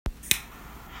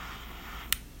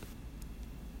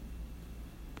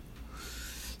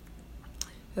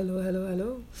Hello, hello,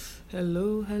 hello.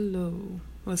 Hello, hello.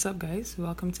 What's up, guys?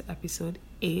 Welcome to episode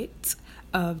 8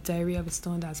 of Diary of a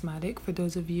Stoned Asthmatic. For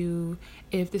those of you,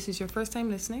 if this is your first time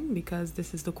listening, because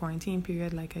this is the quarantine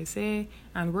period, like I say,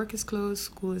 and work is closed,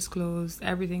 school is closed,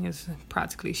 everything is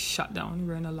practically shut down.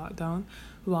 We're in a lockdown.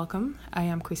 Welcome. I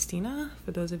am Christina.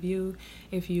 For those of you,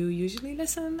 if you usually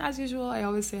listen, as usual, I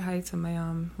always say hi to my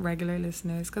regular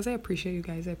listeners because I appreciate you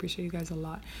guys. I appreciate you guys a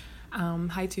lot.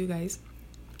 Hi to you guys.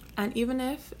 And even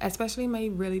if, especially my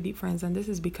really deep friends, and this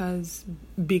is because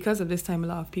of this time, a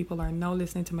lot of people are now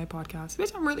listening to my podcast,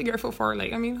 which I'm really grateful for.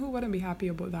 Who wouldn't be happy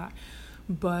about that?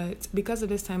 But because of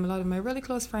this time, a lot of my really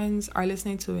close friends are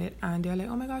listening to it, and they're like,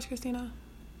 "Oh my gosh, Christina,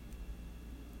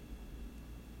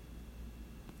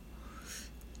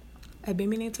 I've been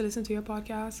meaning to listen to your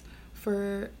podcast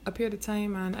for a period of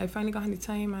time, and I finally got the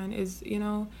time, and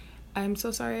I'm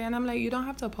so sorry." And I'm like, you don't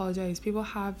have to apologize. People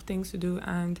have things to do,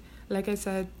 and like I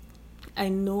said, I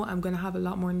know I'm going to have a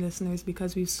lot more listeners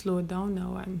because we've slowed down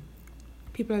now and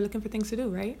people are looking for things to do,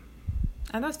 right?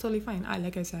 And that's totally fine.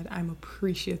 Like I said, I'm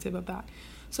appreciative of that.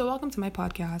 So welcome to my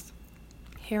podcast.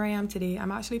 Here I am today.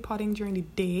 I'm actually potting during the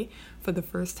day for the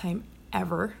first time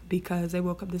ever because I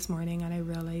woke up this morning and I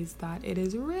realized that it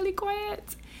is really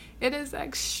quiet. It is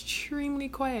extremely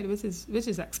quiet, which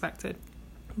is expected.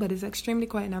 But it's extremely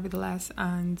quiet nevertheless,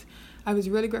 and I was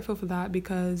really grateful for that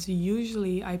because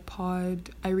usually I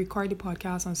record the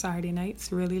podcast on Saturday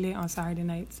nights, really late on Saturday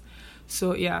nights.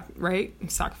 So yeah, right,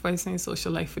 sacrificing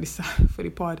social life for the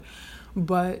pod.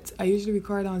 But I usually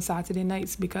record on Saturday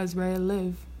nights because where I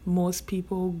live, most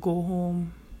people go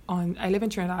home I live in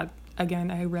Trinidad.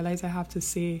 Again, I realize I have to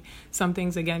say some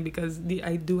things again because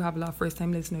I do have a lot of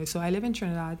first-time listeners. So I live in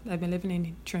Trinidad. I've been living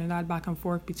in Trinidad back and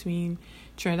forth between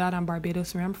Trinidad and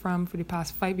Barbados, where I'm from, for the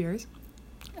past 5 years.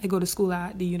 I go to school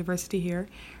at the university here.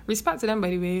 Respect to them, by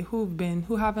the way,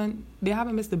 who haven't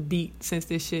missed a beat since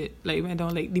this shit went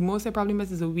down. The most they probably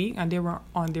missed is a week, and they were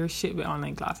on their shit with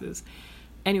online classes.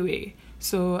 Anyway,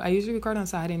 so I usually record on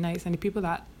Saturday nights, and the people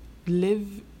that live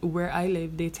where I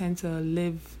live, they tend to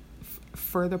live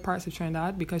further parts of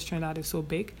Trinidad because Trinidad is so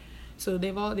big. So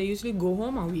they usually go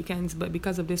home on weekends, but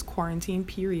because of this quarantine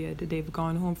period, they've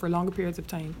gone home for longer periods of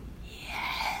time.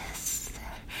 Yes.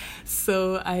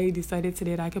 So I decided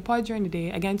today that I could pod during the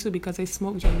day again too because I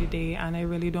smoke during the day and I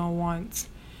really don't want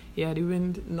the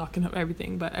wind knocking up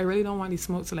everything, but I really don't want the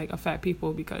smoke to affect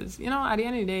people because at the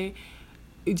end of the day,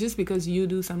 just because you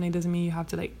do something doesn't mean you have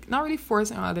to not really force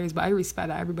it on others, but I respect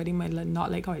that everybody might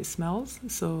not like how it smells.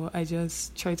 So I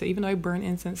just try to, even though I burn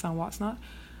incense and what's not,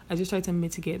 I just try to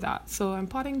mitigate that. So I'm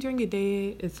potting during the day.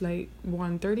 It's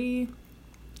 1:30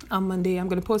 on Monday. I'm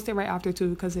going to post it right after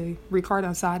too because I record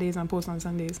on Saturdays and post on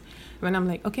Sundays. When I'm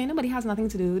okay, nobody has nothing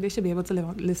to do, they should be able to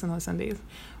listen on Sundays.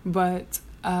 But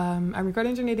I'm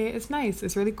recording during the day. It's nice.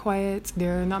 It's really quiet.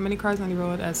 There are not many cars on the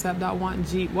road except that one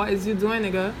Jeep. What is you doing,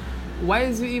 nigga? Why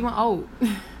is you even out?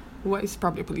 What is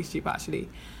probably a police jeep actually.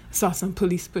 Saw some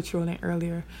police patrolling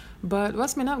earlier. But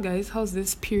what's been up, guys? How's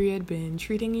this period been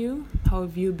treating you? How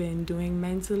have you been doing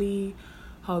mentally?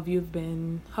 How have you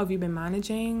been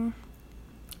managing?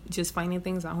 Just finding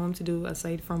things at home to do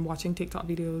aside from watching TikTok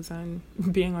videos and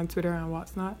being on Twitter and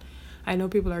what's not. I know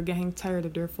people are getting tired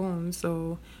of their phones.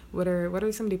 So what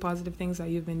are some of the positive things that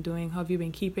you've been doing? How have you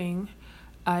been keeping?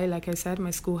 Like I said, my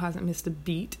school hasn't missed a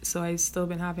beat, so I've still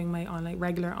been having my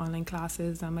regular online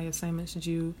classes and my assignments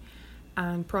due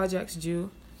and projects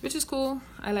due, which is cool.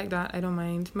 I like that. I don't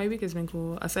mind. My week has been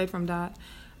cool. Aside from that,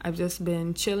 I've just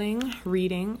been chilling,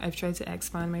 reading. I've tried to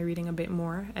expand my reading a bit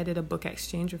more. I did a book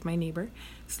exchange with my neighbor,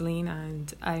 Celine,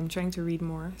 and I'm trying to read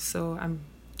more. So I'm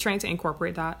trying to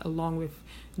incorporate that along with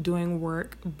doing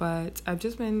work, but I've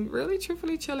just been really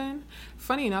truthfully chilling.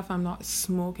 Funny enough, I'm not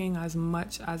smoking as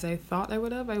much as I thought I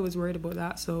would have. I was worried about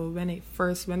that. So when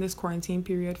this quarantine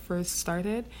period first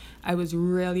started, I was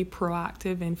really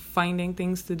proactive in finding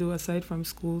things to do aside from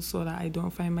school so that I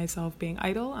don't find myself being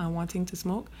idle and wanting to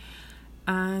smoke.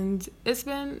 And it's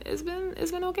been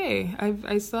okay.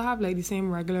 I still have I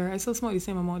still smoke the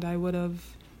same amount that I would have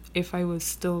if I was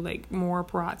still more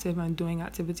proactive and doing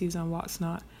activities and what's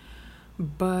not.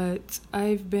 But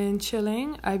I've been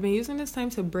chilling. I've been using this time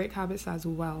to break habits as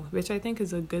well, which I think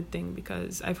is a good thing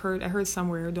because I heard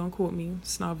somewhere, don't quote me,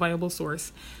 it's not a viable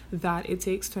source, that it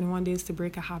takes 21 days to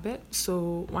break a habit.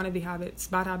 So one of the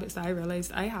bad habits that I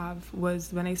realized I have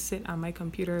was when I sit on my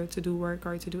computer to do work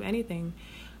or to do anything,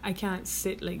 I can't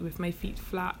sit with my feet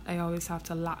flat. I always have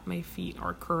to lap my feet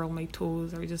or curl my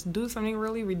toes or just do something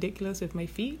really ridiculous with my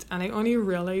feet. And I only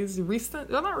realized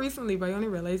not recently, but I only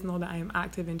realized now that I am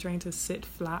active in trying to sit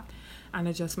flat and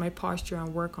adjust my posture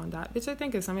and work on that, which I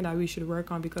think is something that we should work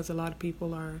on because a lot of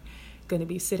people are going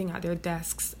to be sitting at their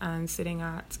desks and sitting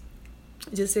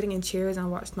in chairs and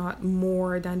what's not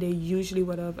more than they usually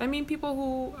would have. I mean, people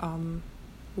who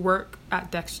work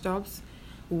at desk jobs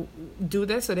do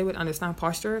this so they would understand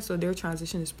posture, so their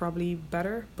transition is probably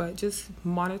better. But just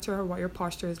monitor what your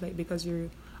posture is like, because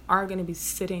you are going to be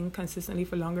sitting consistently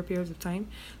for longer periods of time.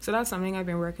 So that's something I've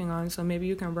been working on, so maybe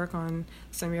you can work on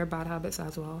some of your bad habits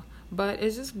as well. But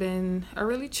it's just been a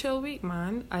really chill week,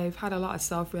 man. I've had a lot of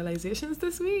self-realizations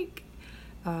this week,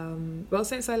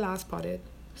 since I last potted.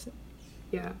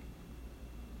 Yeah,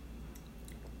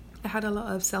 I had a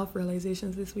lot of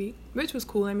self-realizations this week, which was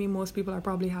cool. I mean, most people are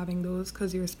probably having those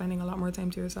because you're spending a lot more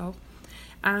time to yourself.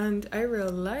 And I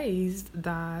realized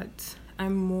that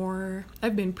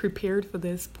I've been prepared for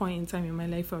this point in time in my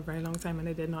life for a very long time, and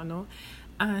I did not know.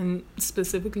 And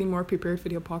specifically more prepared for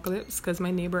the apocalypse, because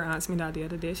my neighbor asked me that the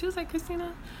other day. She was like,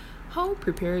 Christina, how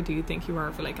prepared do you think you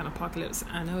are for like an apocalypse?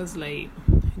 And I was like,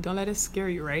 don't let it scare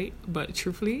you, right? But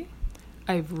truthfully,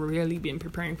 I've really been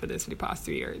preparing for this for the past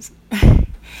 3 years.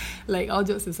 Like, all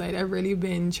jokes aside, I've really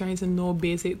been trying to know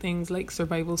basic things like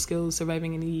survival skills,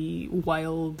 surviving in the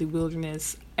wild, the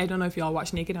wilderness. I don't know if y'all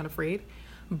watch Naked and Afraid,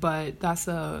 but that's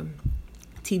a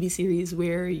TV series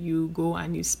where you go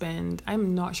and you spend,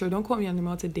 I'm not sure, don't quote me on the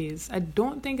amount of days. I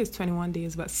don't think it's 21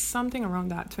 days, but something around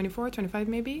that, 24, 25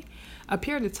 maybe, a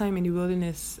period of time in the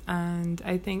wilderness. And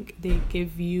I think they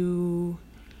give you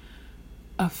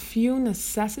a few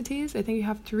necessities. I think you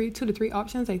have 2 to 3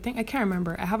 options. I can't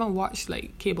remember. I haven't watched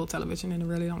like cable television in a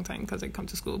really long time because I come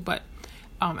to school. But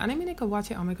and I mean, I could watch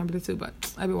it on my computer too,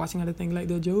 but I've been watching other things like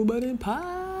the Joe Budden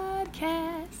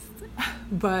podcast.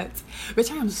 But which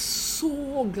I am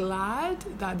so glad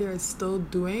that they're still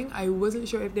doing. I wasn't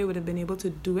sure if they would have been able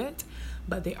to do it,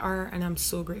 but they are, and I'm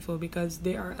so grateful because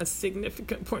they are a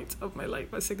significant point of my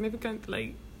life, a significant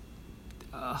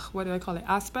what do I call it?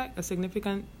 Aspect, a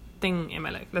significant thing in my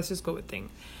life. Let's just go with thing.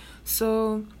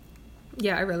 So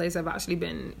yeah, I realized I've actually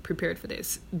been prepared for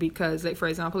this because, like, for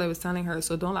example, I was telling her,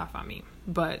 so don't laugh at me,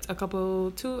 but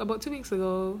about 2 weeks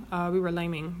ago, we were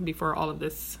liming before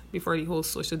the whole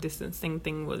social distancing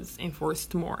thing was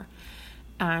enforced more,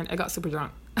 and I got super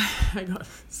drunk. I got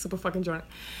super fucking drunk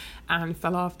and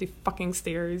fell off the fucking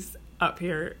stairs up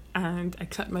here, and I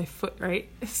cut my foot, right?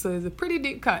 So it's a pretty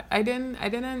deep cut. I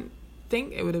didn't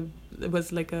think it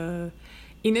was like a.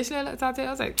 Initially, I looked at it, I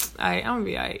was like, I'm gonna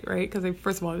be alright, right? Because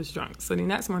first of all, I was drunk. So the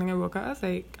next morning I woke up, I was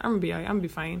like, I'm gonna be alright, I'm gonna be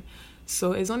fine.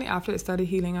 So it's only after it started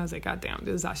healing, I was like, God damn,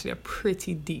 this is actually a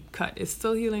pretty deep cut. It's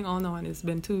still healing all now, and it's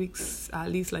been 2 weeks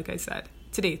at least, like I said.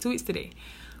 2 weeks today.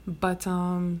 But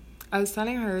I was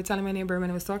telling my neighbor when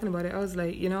I was talking about it, I was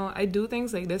like, I do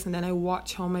things like this, and then I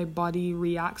watch how my body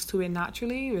reacts to it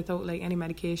naturally without like any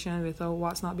medication, without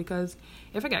what's not, because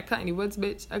if I get cut in the woods,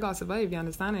 bitch, I gotta survive, you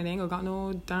understand? I ain't got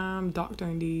no damn doctor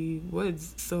in the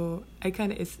woods. So I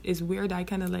kind of, it's weird. I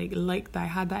kind of like that I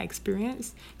had that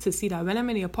experience to see that when I'm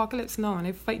in the apocalypse now and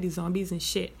I fight these zombies and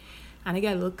shit, and I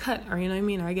get a little cut, or you know what I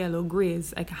mean, or I get a little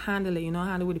graze, I can handle it,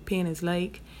 handle what the pain is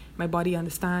like. My body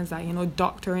understands that,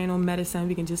 doctor, medicine,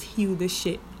 we can just heal this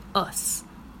shit, us.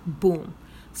 Boom.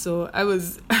 So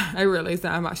I realized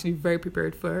that I'm actually very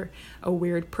prepared for a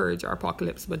weird purge or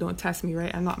apocalypse, but don't test me,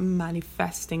 right? I'm not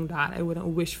manifesting that. I wouldn't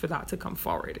wish for that to come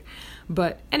forward.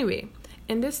 But anyway,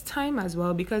 in this time as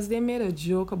well, because they made a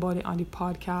joke about it on the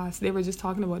podcast, they were just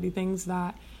talking about the things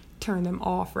that turn them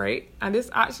off, right? And this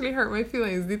actually hurt my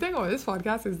feelings. The thing about this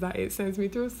podcast is that it sends me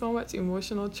through so much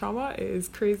emotional trauma. It is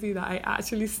crazy that I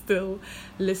actually still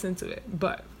listen to it.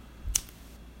 But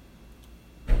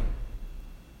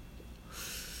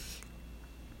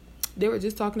they were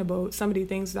just talking about some of the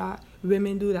things that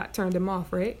women do that turn them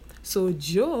off, right? So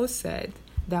Joe said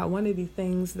that one of the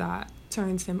things that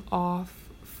turns him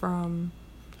off from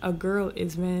a girl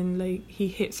is when like he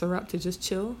hits her up to just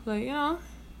chill, like,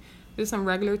 just some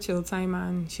regular chill time,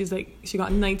 and she's like, she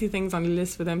got 90 things on the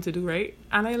list for them to do, right?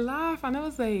 And I laugh, and I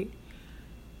was like,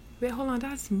 wait, hold on,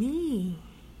 that's me.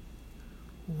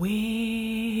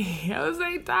 Wait, I was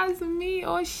like, that's me.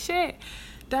 Oh shit,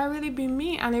 that really be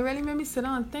me. And it really made me sit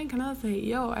down and think, and I was like,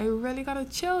 yo, I really gotta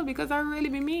chill, because that really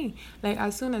be me. Like,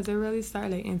 as soon as I really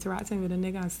start like interacting with a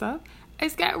nigga and stuff, I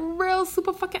just get real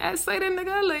super fucking excited,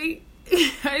 nigga. Like,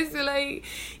 I used to like,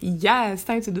 yeah, it's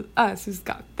time to do us. We just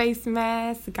got face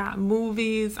masks, we got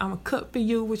movies. I'm gonna cook for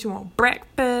you. What you want?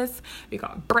 Breakfast. We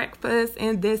got breakfast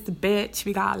in this bitch.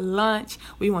 We got lunch.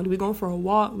 We going for a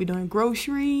walk. We doing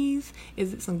groceries.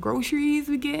 Is it some groceries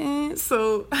we getting?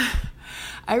 So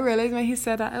I realized when he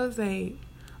said that, I was like,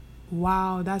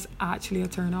 wow, that's actually a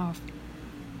turn off.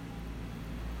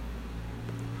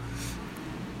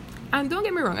 And don't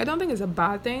get me wrong, I don't think it's a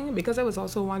bad thing, because I was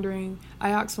also wondering,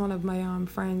 I asked one of my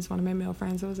friends, one of my male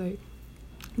friends, I was like,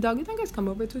 dog, you think it's come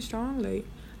over too strong? Like,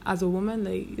 as a woman,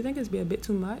 like, you think it's be a bit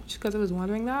too much? Because I was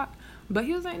wondering that. But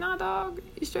he was like, nah, dog,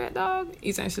 you straight, dog.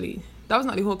 Essentially, that was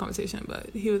not the whole conversation, but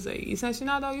he was like, essentially,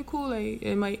 nah, dog, you cool. Like,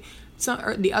 it might,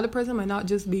 or the other person might not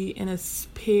just be in a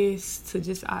space to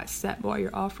just accept what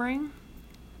you're offering.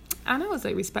 And I was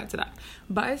like, respect to that.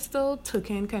 But I still took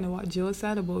in kind of what Joe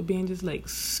said about being just like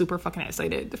super fucking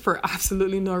excited for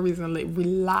absolutely no reason. Like,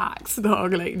 relax,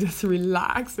 dog. Like, just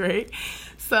relax, right?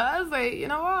 So I was like, you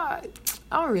know what?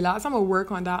 I'm gonna relax. I'm gonna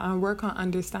work on that and work on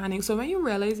understanding. So when you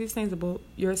realize these things about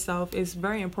yourself, it's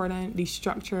very important, the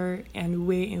structure and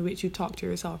way in which you talk to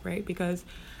yourself, right? Because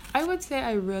I would say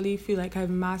I really feel like I've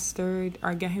mastered,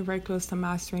 or getting very close to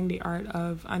mastering, the art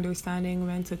of understanding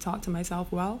when to talk to myself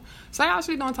well. So I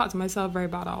actually don't talk to myself very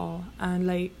bad at all. And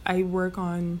like, I work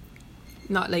on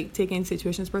not like taking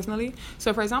situations personally.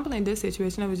 So for example, in this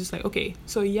situation, I was just like, okay,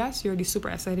 so yes, you're the super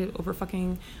excited over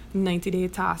fucking 90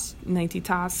 task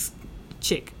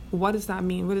chick. What does that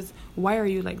mean? Why are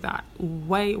you like that?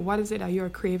 What is it that you're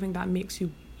craving that makes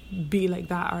you be like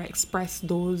that, or express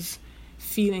those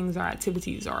feelings or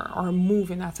activities, or move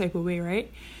in that type of way,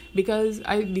 right? Because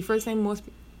the first thing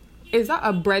is that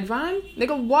a bread van?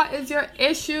 Nigga, what is your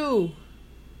issue?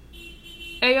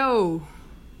 Ayo.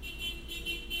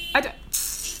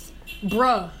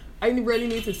 Bruh, I really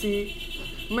need to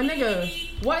see. My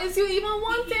nigga, what is you even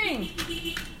wanting?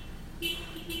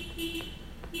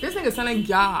 This nigga selling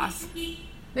gas.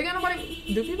 Nigga,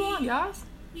 nobody, do people want gas?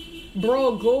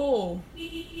 Bro, go.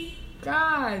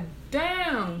 God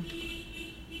damn.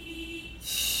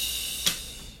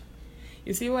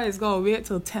 You see why it's gonna wait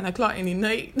till 10 o'clock in the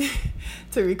night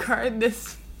to record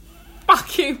this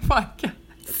fucking podcast?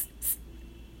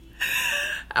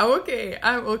 I'm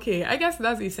okay. I guess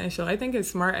that's essential. I think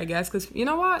it's smart, I guess, because you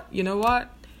know what?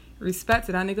 Respect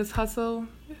to that nigga's hustle.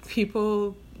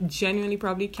 People genuinely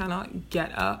probably cannot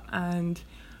get up and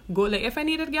go. Like, if I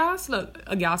needed gas, look,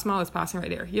 a gas mile is passing right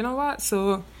there. You know what?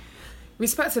 So,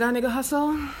 respect to that nigga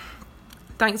hustle.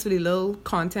 Thanks for the little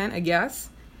content, I guess.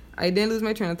 I didn't lose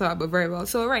my train of thought, but very well.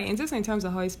 So, right, and just in terms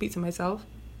of how I speak to myself,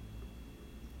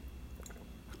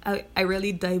 I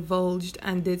really divulged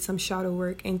and did some shadow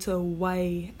work into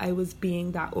why I was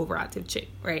being that overactive chick,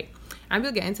 right? I'm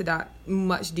gonna get into that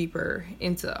much deeper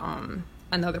into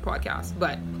another podcast,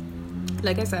 but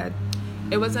like I said,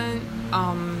 it wasn't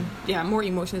more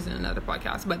emotions in another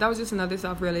podcast, but that was just another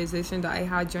self-realization that I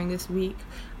had during this week.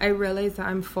 I realized that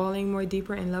I'm falling more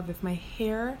deeper in love with my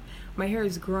hair. My hair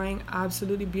is growing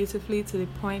absolutely beautifully to the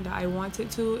point that I want it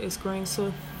to. It's growing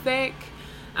so thick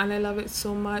and I love it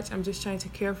so much. I'm just trying to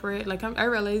care for it. Like, I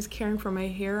realize caring for my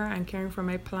hair and caring for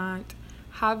my plant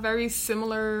have very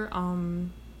similar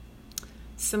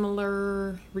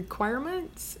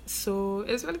requirements. So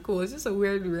it's really cool. It's just a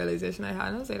weird realization I had.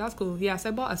 And I was like, that's cool. Yes,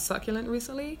 I bought a succulent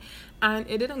recently and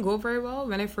it didn't go very well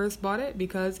when I first bought it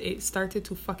because it started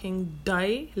to fucking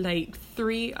die. Like,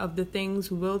 3 of the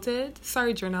things wilted.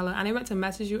 Sorry, Janella. And I meant to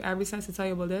message you every since to tell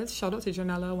you about this. Shout out to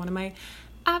Janella, one of my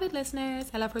avid listeners.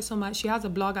 I love her so much. She has a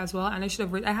blog as well, and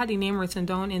I had the name written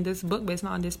down in this book, but it's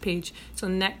not on this page. So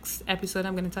next episode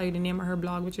I'm going to tell you the name of her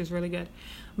blog, which is really good.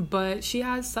 But she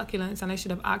has succulents, and I should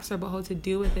have asked her about how to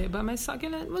deal with it, but my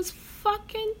succulent was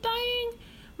fucking dying.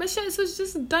 My shit was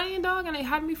just dying, dog, and it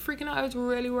had me freaking out. I was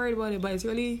really worried about it, but it's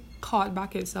really caught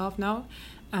back itself now,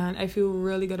 and I feel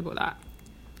really good about that.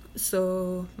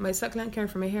 So my succulent care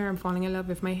for my hair, I'm falling in love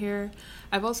with my hair.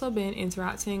 I've also been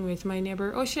interacting with my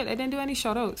neighbor. Oh shit, I didn't do any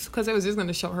shout outs because I was just going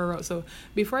to shout her out. So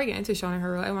before I get into shouting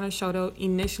her out, I want to shout out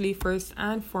initially, first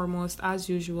and foremost, as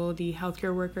usual, the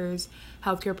healthcare workers,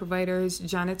 healthcare providers,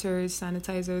 janitors,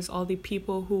 sanitizers, all the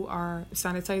people who are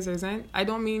sanitizers. And I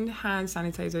don't mean hand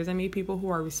sanitizers, I mean people who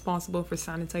are responsible for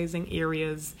sanitizing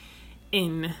areas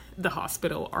in the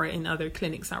hospital or in other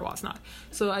clinics or whatnot.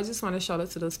 So I just want to shout out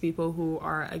to those people who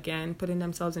are, again, putting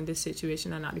themselves in this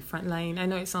situation and at the front line. I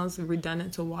know it sounds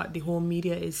redundant to what the whole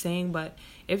media is saying, but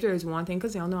if there is one thing,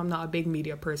 because y'all know I'm not a big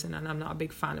media person and I'm not a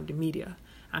big fan of the media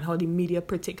and how the media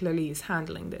particularly is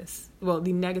handling this. Well,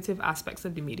 the negative aspects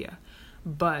of the media.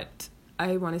 But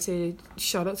I want to say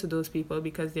shout out to those people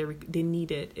because they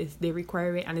need it. They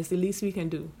require it, and it's the least we can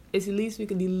do. It's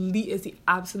the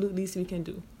absolute least we can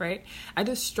do, right? I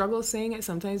just struggle saying it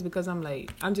sometimes because I'm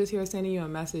like, I'm just here sending you a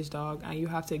message, dog, and you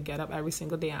have to get up every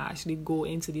single day and actually go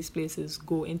into these places,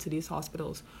 go into these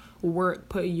hospitals, work,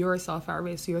 put yourself at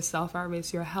risk,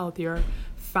 your health, your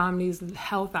family's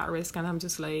health at risk, and I'm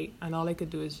just like, and all I could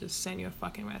do is just send you a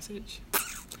fucking message.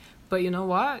 But you know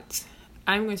what?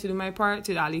 I'm going to do my part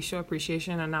to at least show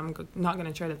appreciation, and I'm not going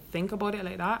to try to think about it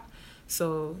like that.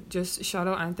 So just shout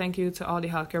out and thank you to all the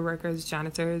healthcare workers,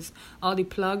 janitors, all the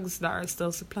plugs that are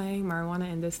still supplying marijuana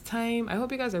in this time. I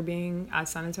hope you guys are being as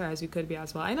sanitary as you could be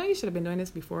as well. I know you should have been doing this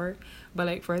before, but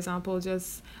like, for example,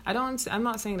 I'm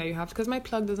not saying that you have to, because my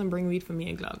plug doesn't bring weed for me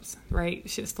in gloves, right?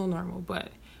 Shit's still normal, but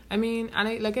I mean, and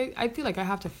I feel like I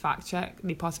have to fact check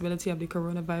the possibility of the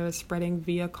coronavirus spreading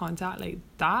via contact like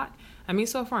that. I mean,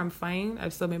 so far I'm fine.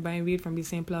 I've still been buying weed from the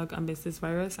same plug amidst this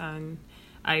virus, and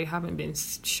I haven't been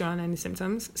showing any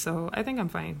symptoms, so I think I'm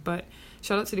fine. But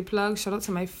shout out to the plug, shout out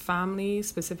to my family,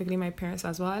 specifically my parents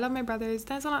as well. I love my brothers.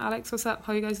 Denzel and Alex, what's up?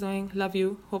 How you guys doing? Love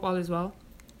you. Hope all is well.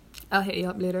 I'll hit you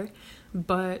up later.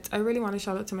 But I really want to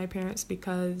shout out to my parents,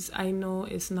 because I know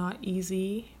it's not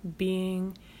easy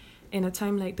being in a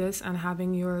time like this and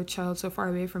having your child so far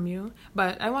away from you.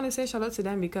 But I want to say shout out to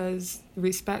them, because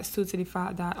respects to the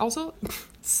fact that, also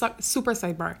super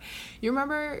sidebar, you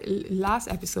remember last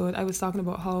episode I was talking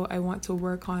about how I want to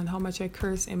work on how much I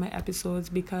curse in my episodes,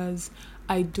 because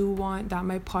I do want that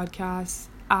my podcast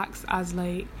acts as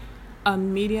like a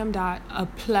medium that a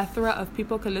plethora of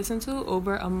people could listen to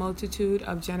over a multitude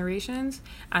of generations.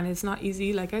 And it's not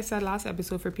easy, like I said last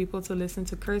episode, for people to listen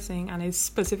to cursing. And I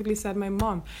specifically said my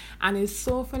mom. And it's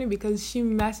so funny, because she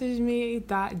messaged me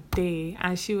that day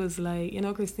and she was like,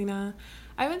 Christina,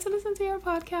 I went to listen to your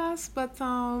podcast, but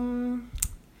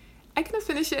I couldn't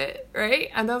finish it, right?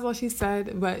 And that's what she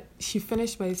said. But she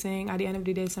finished by saying, at the end of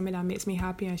the day, something that makes me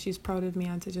happy, and she's proud of me,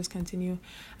 and to just continue.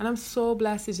 And I'm so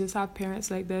blessed to just have parents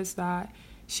like this, that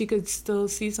she could still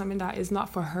see something that is not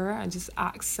for her and just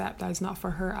accept that it's not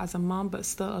for her as a mom, but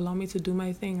still allow me to do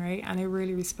my thing, right? And I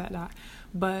really respect that.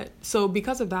 But so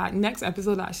because of that, next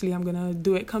episode, actually, I'm going to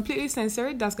do it completely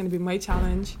censored. That's going to be my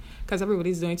challenge, because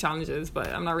everybody's doing challenges, but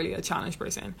I'm not really a challenge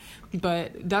person.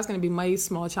 But that's going to be my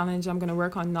small challenge. I'm going to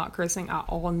work on not cursing at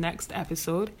all next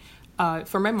episode.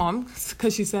 For my mom,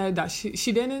 because she said that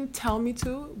she didn't tell me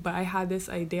to, but I had this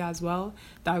idea as well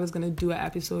that I was going to do an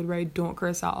episode where I don't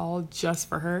curse at all, just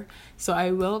for her. So I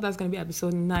will. That's going to be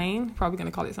episode 9. Probably going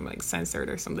to call it something like censored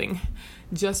or something,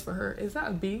 just for her. Is that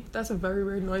a bee? That's a very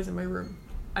weird noise in my room.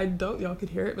 I doubt y'all could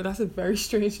hear it, but that's a very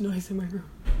strange noise in my room.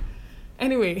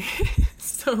 Anyway,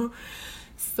 so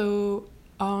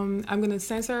I'm going to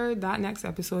censor that next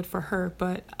episode for her,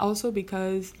 but also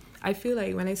because I feel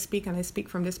like when I speak, and I speak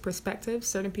from this perspective,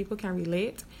 certain people can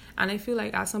relate. And I feel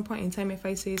like at some point in time, if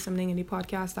I say something in the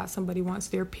podcast that somebody wants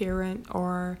their parent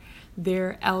or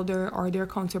their elder or their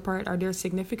counterpart or their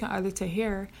significant other to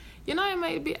hear, it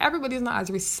might be, everybody's not as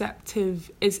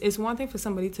receptive. It's one thing for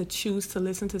somebody to choose to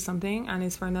listen to something, and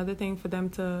it's for another thing for them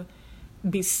to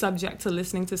be subject to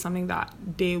listening to something that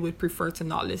they would prefer to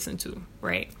not listen to,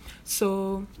 right?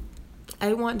 So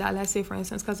I want that, let's say, for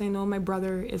instance, because I know my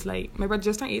brother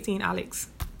just turned 18, Alex.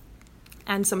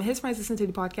 And some of his friends listen to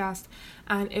the podcast.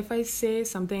 And if I say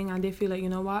something and they feel like,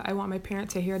 I want my parent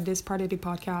to hear this part of the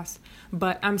podcast,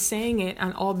 but I'm saying it,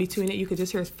 and all between it, you could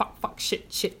just hear fuck, shit,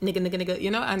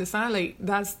 nigga, understand? Like,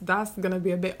 that's going to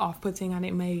be a bit off-putting, and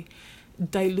it may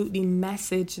dilute the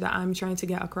message that I'm trying to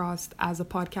get across as a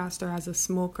podcaster, as a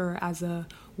smoker, as a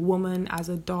woman, as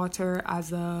a daughter, I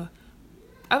was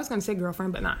going to say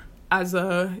girlfriend, but nah.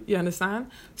 You understand?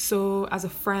 So as a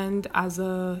friend, as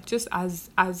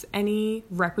any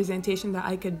representation that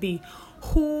I could be.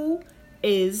 Who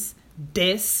is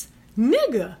this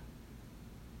nigga?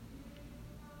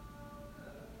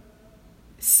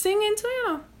 Singing to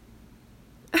you.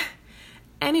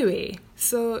 Anyway,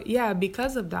 so yeah,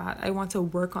 because of that, I want to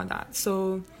work on that.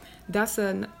 So that's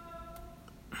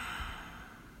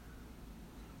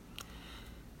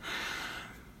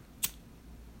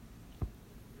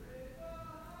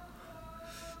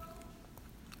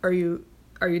Are you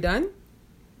done?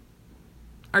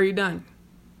 Are you done?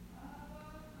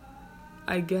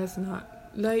 I guess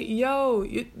not. Like, yo,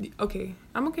 okay.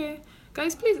 I'm okay.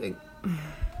 Guys, please.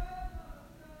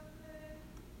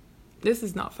 This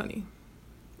is not funny.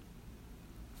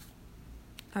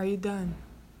 Are you done?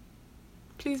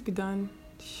 Please be done.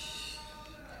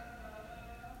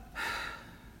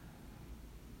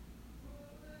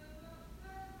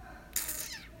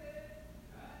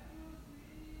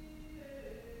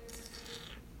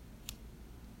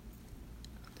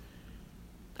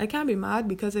 I can't be mad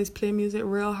because I play music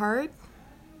real hard.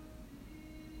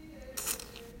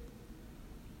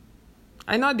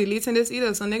 I'm not deleting this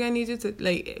either, so nigga, I need you to,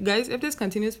 guys, if this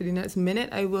continues for the next minute,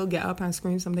 I will get up and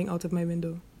scream something out of my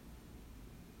window.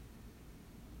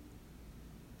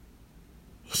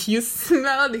 You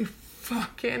smell the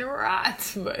fucking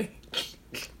rat, boy.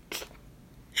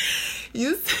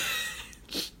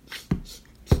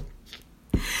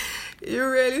 You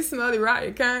really smell the rat,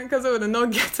 you can't, because it would have no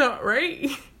get up, right?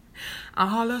 And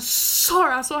holler so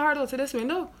hard out to this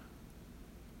window.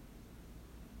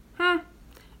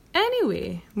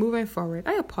 Anyway, moving forward,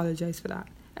 I apologize for that.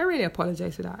 I really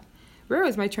apologize for that. Where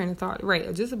was my train of thought?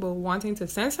 Right, just about wanting to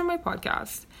censor my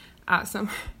podcast at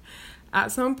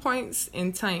some points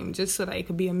in time, just so that it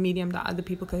could be a medium that other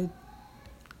people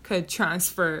could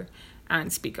transfer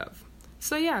and speak of.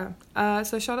 So yeah,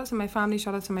 so shout out to my family,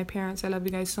 shout out to my parents. I love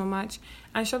you guys so much.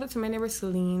 And shout out to my neighbor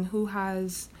Celine, who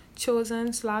has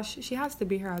chosen / she has to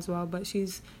be here as well, but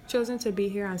she's chosen to be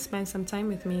here and spend some time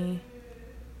with me,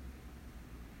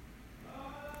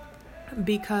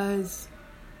 because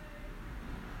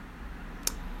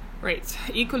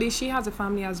equally she has a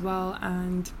family as well,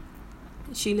 and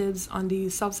she lives on the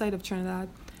south side of Trinidad,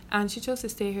 and she chose to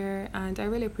stay here, and I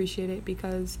really appreciate it,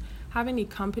 because having the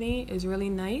company is really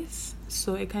nice.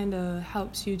 So it kind of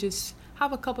helps you just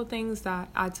have a couple things that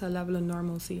add to a level of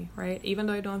normalcy, right? Even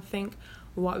though I don't think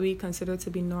what we consider to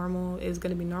be normal is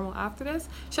going to be normal after this.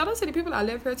 Shout out to the people that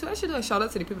live here too. I should do a shout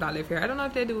out to the people that live here. I don't know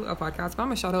if they do a podcast, but I'm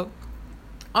gonna shout out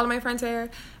all of my friends here.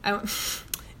 I'm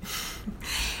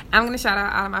gonna shout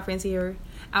out all of my friends here.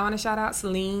 I want to shout out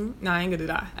Celine. No, I ain't gonna do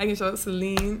that. I can shout out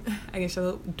Celine. I can shout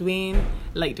out Dwayne.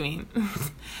 Like Dwayne.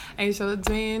 I can shout out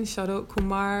Dwayne. Shout out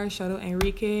Kumar. Shout out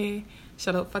Enrique.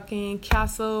 Shout out fucking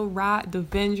Castle, Rat,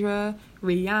 Devendra,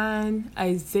 Rian,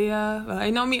 Isaiah. Well, I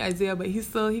know me Isaiah, but he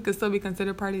could still be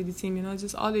considered part of the team. You know,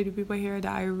 just all of the people here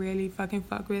that I really fucking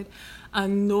fuck with.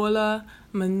 Anola,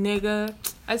 my nigga.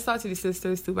 I talk to the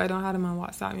sisters too, but I don't have them on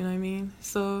WhatsApp. You know what I mean?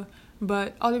 So.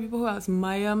 But all the people who else,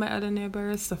 Maya, my other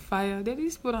neighbor, Sophia,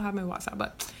 these people don't have my WhatsApp,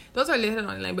 but those are later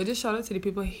on the line. But just shout out to the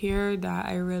people here that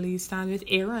I really stand with.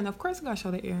 Aaron, of course I got to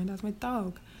shout out Aaron, that's my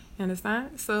dog. You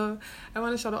understand? So I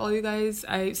want to shout out all you guys.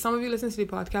 Some of you listen to the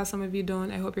podcast, some of you don't.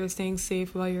 I hope you're staying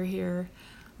safe while you're here.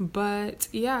 But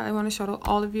yeah, I want to shout out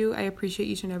all of you. I appreciate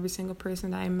each and every single person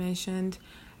that I mentioned.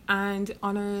 And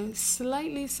on a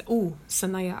slightly...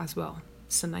 Sanaya as well.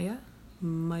 Sanaya?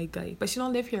 My guy, but she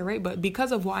don't live here, right? But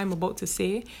because of what I'm about to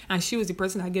say, and she was the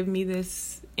person that gave me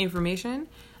this information,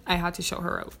 I had to shout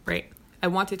her out, right? I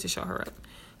wanted to shout her out.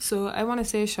 So I want to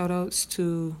say shout outs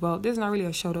to, well, this is not really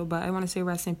a shout out, but I want to say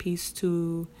rest in peace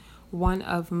to one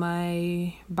of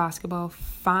my basketball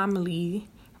family,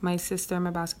 my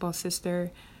basketball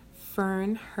sister,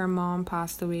 Fern. Her mom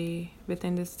passed away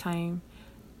within this time,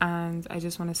 and I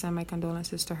just want to send my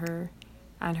condolences to her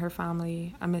and her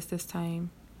family amidst this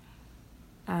time.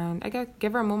 And I gotta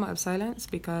give her a moment of silence,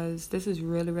 because this is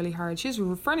really, really hard.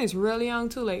 Fern is really young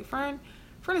too. Like Fern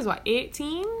is what,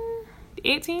 18?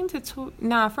 18 to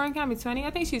Fern can't be 20.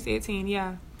 I think she's 18.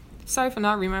 Yeah. Sorry for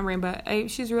not remembering, but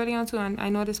she's really young too, and I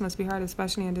know this must be hard,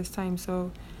 especially in this time.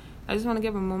 So I just want to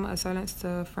give a moment of silence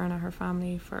to Fern and her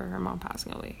family for her mom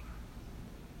passing away.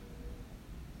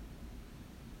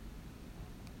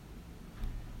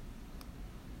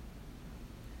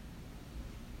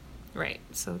 Right.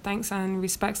 So thanks and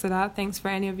respects to that. Thanks for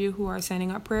any of you who are sending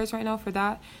up prayers right now for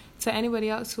that. To anybody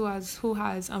else who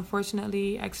has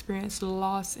unfortunately experienced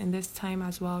loss in this time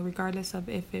as well, regardless of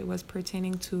if it was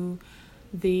pertaining to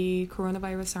the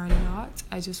coronavirus or not,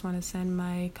 I just want to send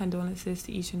my condolences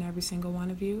to each and every single one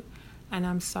of you. And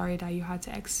I'm sorry that you had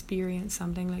to experience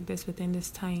something like this within this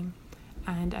time.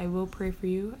 And I will pray for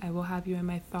you. I will have you in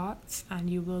my thoughts, and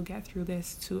you will get through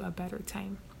this to a better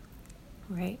time.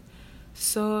 Right?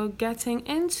 So getting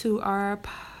into our,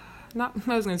 I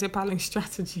was going to say paddling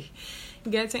strategy.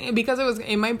 Because it was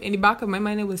in the back of my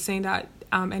mind, it was saying that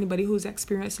anybody who's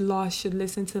experienced loss should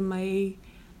listen to my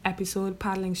episode,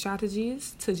 Paddling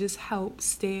Strategies, to just help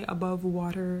stay above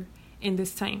water in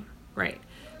this time, right?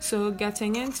 So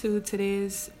getting into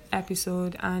today's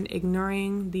episode and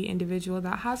ignoring the individual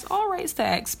that has all rights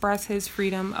to express his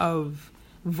freedom of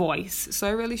voice. So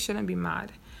I really shouldn't be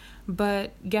mad.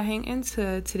 But getting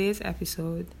into today's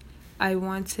episode,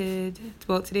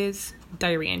 today's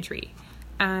diary entry.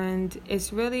 And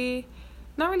it's really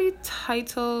not really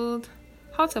titled,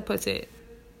 how to put it?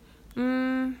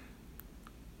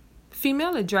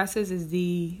 Female addresses is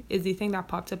the thing that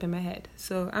popped up in my head.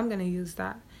 So I'm going to use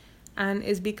that. And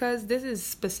it's because this is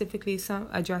specifically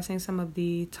addressing some of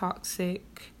the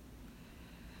toxic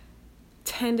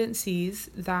tendencies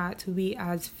that we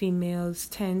as females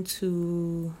tend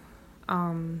to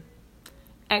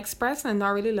express and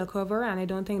not really look over, and I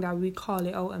don't think that we call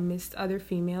it out amidst other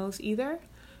females either.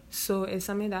 So it's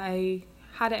something that I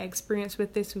had an experience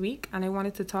with this week, and I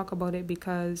wanted to talk about it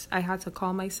because I had to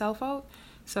call myself out.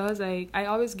 So I was like, I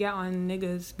always get on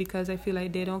niggas because I feel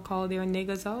like they don't call their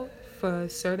niggas out for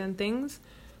certain things.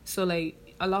 So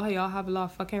like a lot of y'all have a lot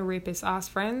of fucking rapist ass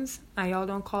friends and y'all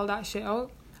don't call that shit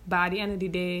out. But at the end of the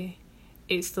day,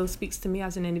 it still speaks to me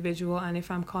as an individual. And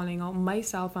if I'm calling out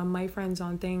myself and my friends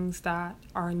on things that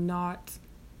are not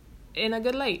in a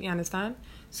good light, you understand?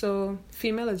 So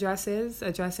female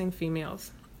addressing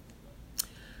females.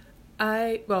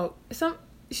 Am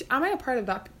I a part of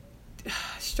that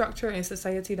structure in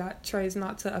society that tries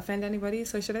not to offend anybody?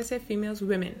 So should I say females?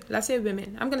 Women. Let's say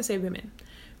women. I'm going to say women.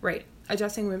 Right.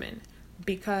 Addressing women.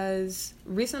 Because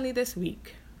recently this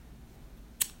week,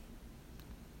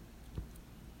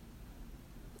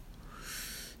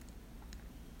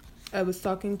 I was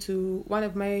talking to one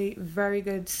of my very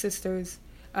good sisters,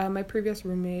 my previous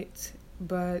roommate,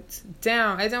 but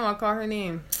damn, I didn't want to call her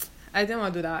name. I didn't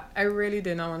want to do that. I really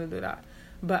did not want to do that.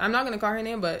 But I'm not going to call her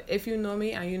name, but if you know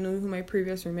me and you know who my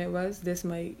previous roommate was,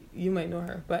 you might know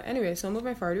her. But anyway, so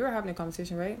moving forward, we were having a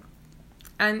conversation, right?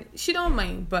 And she don't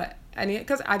mind, but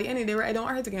because at the end of the day, right, I don't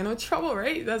want her to get in no trouble,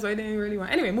 right? That's why I didn't really want.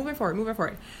 Anyway, moving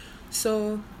forward.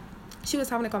 So she was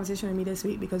having a conversation with me this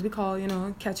week because we call,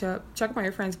 catch up. Check up on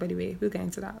your friends, by the way. We'll get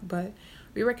into that. But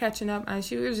we were catching up and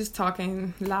she was just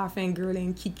talking, laughing,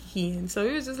 girling, kikiing. So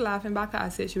we was just laughing back at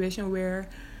a situation where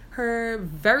her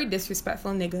very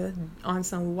disrespectful nigga on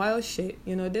some wild shit,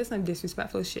 did some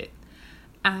disrespectful shit.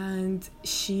 And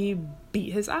she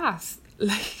beat his ass.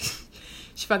 Like,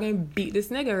 she fucking beat this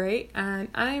nigga, right? And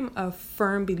I'm a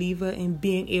firm believer in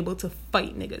being able to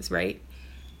fight niggas, right?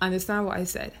 Understand what I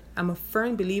said. I'm a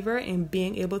firm believer in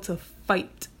being able to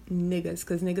fight niggas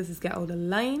because niggas is get out of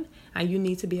line and you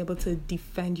need to be able to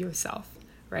defend yourself,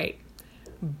 right?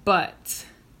 But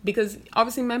because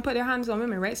obviously men put their hands on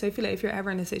women, right? So I feel like if you're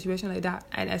ever in a situation like that,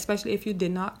 and especially if you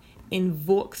did not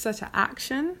invoke such an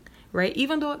action, right?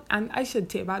 Even though, and I should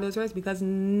take back those words because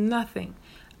nothing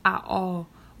at all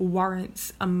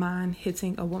warrants a man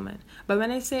hitting a woman. But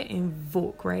when I say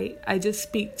invoke, right, I just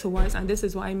speak towards, and this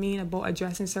is what I mean about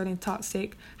addressing certain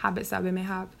toxic habits that women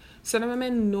have. Certain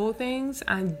women know things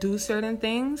and do certain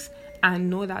things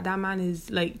and know that man is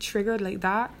like triggered like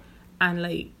that, and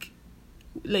like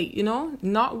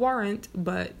not warrant,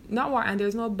 and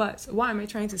there's no buts. What am I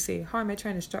trying to say? How am I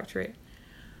trying to structure it?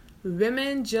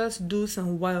 Women just do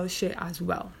some wild shit as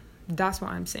well. That's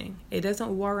what I'm saying. It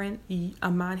doesn't warrant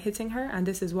a man hitting her, and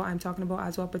this is what I'm talking about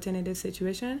as well pertaining to this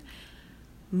situation.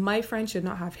 My friend should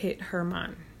not have hit her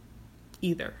man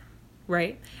either,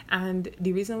 right? And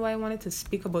the reason why I wanted to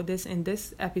speak about this in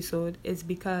this episode is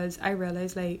because I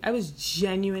realized, like, I was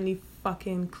genuinely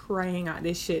fucking crying at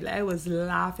this shit. Like, I was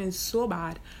laughing so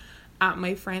bad at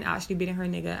my friend actually beating her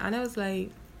nigga, and I was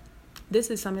like, this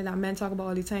is something that men talk about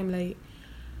all the time. Like,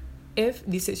 if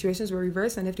these situations were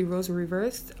reversed and if the roles were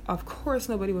reversed, of course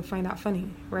nobody would find that funny,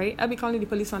 right? I'd be calling the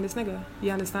police on this nigga,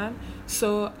 you understand?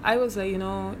 So I was like,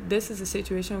 this is a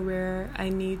situation where I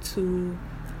need to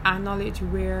acknowledge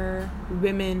where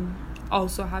women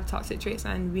also have toxic traits,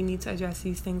 and we need to address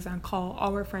these things and call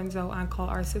our friends out and call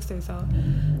our sisters out.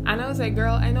 And I was like,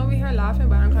 girl, I know we're here laughing,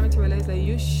 but I'm coming to realize that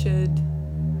you should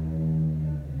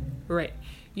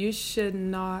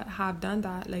not have done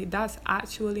that. Like, that's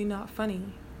actually not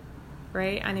funny,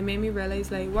 right? And it made me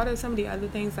realize, like, what are some of the other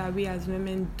things that we as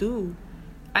women do?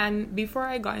 And before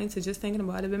I got into just thinking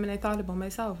about other women, I thought about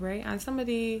myself, right? And some of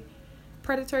the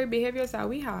predatory behaviors that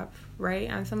we have, right?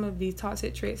 And some of the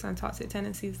toxic traits and toxic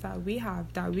tendencies that we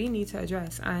have that we need to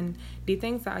address. And the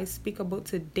things that I speak about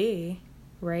today,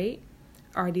 right,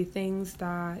 are the things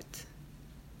that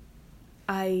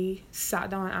I sat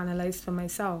down and analyzed for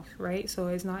myself, right? So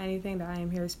it's not anything that I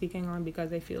am here speaking on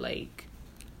because I feel like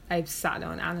I've sat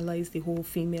down and analyzed the whole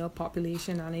female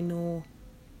population and I know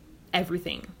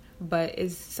everything. But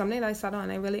it's something that I sat down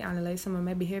and I really analyzed some of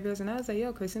my behaviors, and I was like,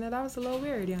 yo, Christina, that was a little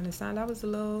weird, you understand? That was a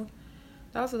little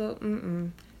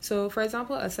So, for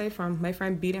example, aside from my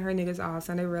friend beating her nigga's ass,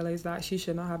 and I realized that she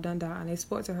should not have done that, and I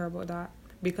spoke to her about that,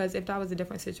 because if that was a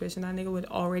different situation, that nigga would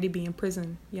already be in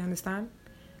prison, you understand?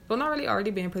 Well, not really already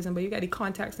be in prison, but you get the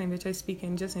context in which I speak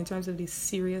in, just in terms of the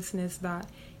seriousness that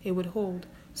it would hold.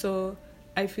 So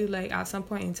I feel like at some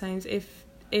point in times, if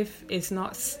it's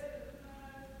not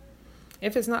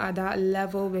at that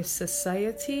level with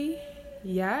society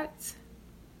yet,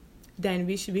 then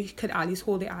we could at least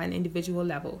hold it at an individual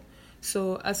level.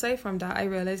 So aside from that, I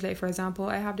realized, like, for example,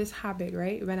 I have this habit,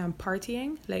 right? When I'm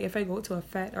partying, like if I go to a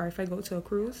fete or if I go to a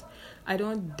cruise, I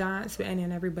don't dance with any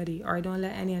and everybody, or I don't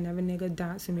let any and every nigga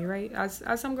dance with me, right? As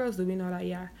some girls do, we know that,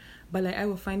 yeah. But like I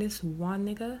will find this one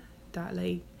nigga that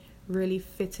like really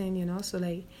fits in, so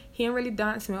like he ain't really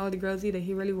dancing with all the girls either.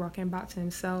 He really rocking back to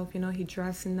himself, he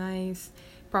dressed nice.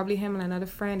 Probably him and another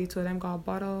friend, he told them got a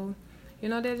bottle.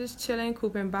 They're just chilling,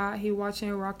 cooping back. He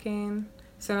watching, rocking,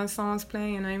 certain songs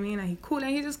playing, you know what I mean? And he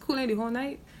just cooling the whole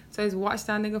night. So I just watched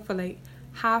that nigga for like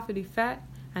half of the fete.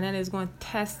 And then it's going to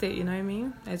test it, you know what I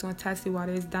mean? It's going to test the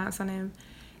waters, dance on him.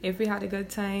 If we had a good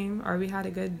time or we had a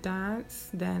good dance,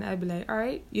 then I'd be like, all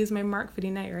right, use my mark for the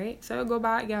night, right? So I'll go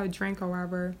back, get a drink or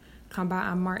whatever, come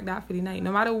back and mark that for the night.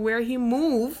 No matter where he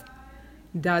move,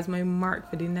 that's my mark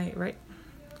for the night, right?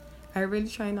 I really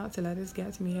try not to let this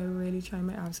get to me. I really try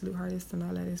my absolute hardest to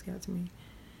not let this get to me.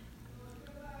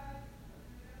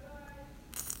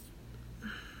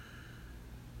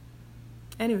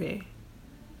 Anyway,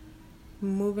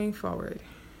 moving forward.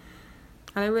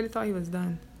 And I really thought he was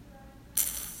done.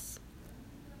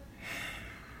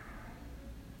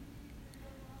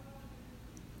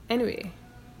 Anyway.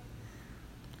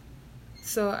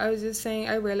 So I was just saying,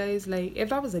 I realized, like, if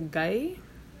that was a guy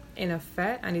in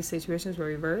effect and these situations were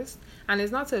reversed, and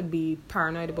it's not to be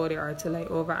paranoid about it or to, like,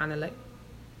 overanalyze.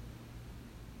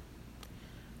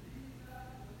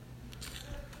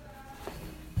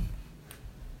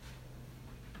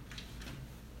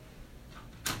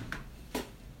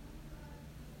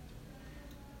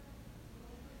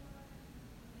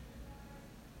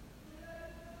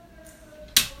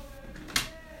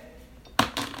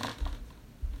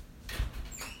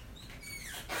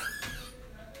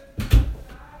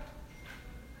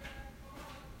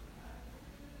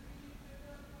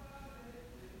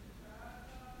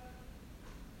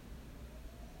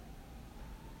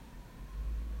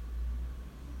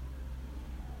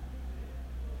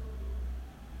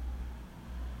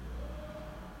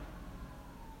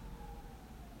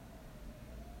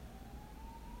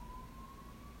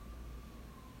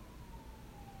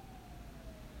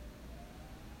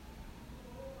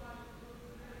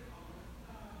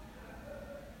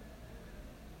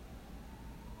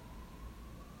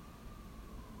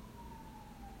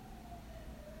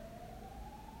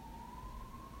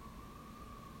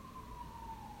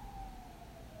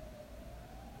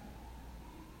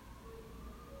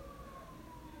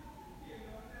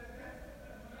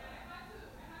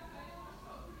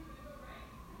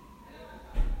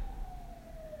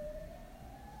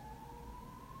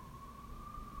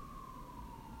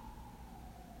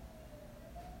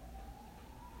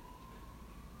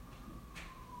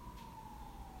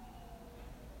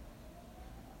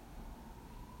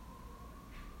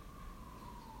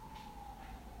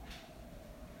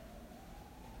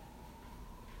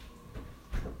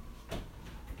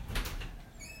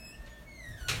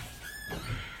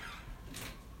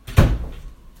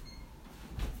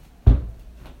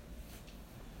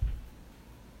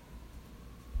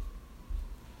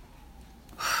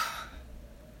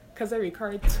 Because I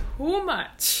record too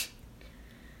much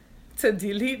to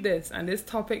delete this, and this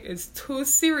topic is too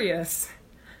serious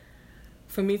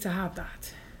for me to have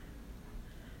that.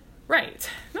 Right.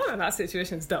 Now that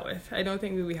situation's dealt with, I don't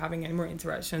think we'll be having any more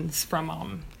interactions from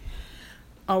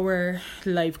our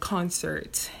live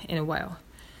concert in a while.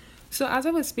 So as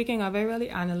I was speaking of, I really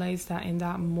analyzed that in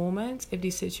that moment, if the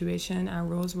situation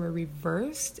and roles were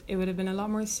reversed, it would have been a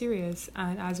lot more serious.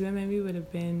 And as women, we would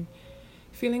have been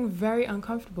feeling very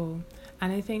uncomfortable.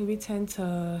 And I think we tend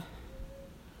to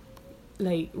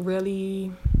like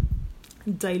really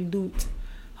dilute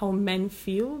how men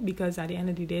feel, because at the end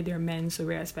of the day they're men, so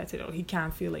we're expected, oh, he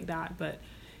can't feel like that. But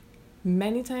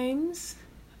many times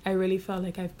I really felt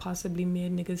like I've possibly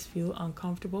made niggas feel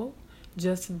uncomfortable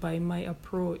just by my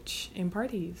approach in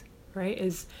parties, right?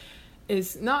 It's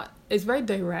very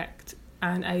direct.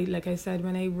 And like I said,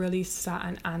 when I really sat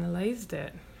and analyzed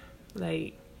it,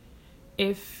 like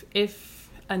if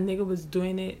a nigga was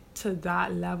doing it to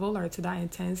that level or to that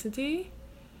intensity,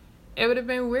 it would have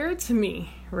been weird to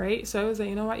me, right? So I was like,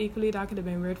 you know what, equally that could have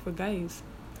been weird for guys.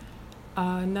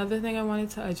 Another thing I wanted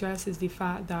to address is the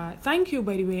fact that, thank you,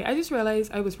 by the way, I just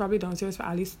realized I was probably downstairs for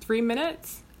at least 3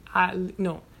 minutes.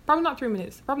 No, probably not 3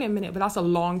 minutes, probably a minute, but that's a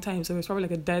long time, so it was probably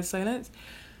like a dead silence.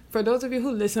 For those of you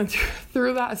who listened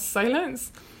through that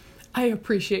silence, I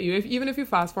appreciate you. Even if you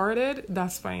fast forwarded,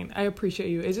 that's fine. I appreciate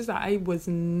you. It's just that I was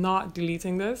not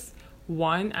deleting this,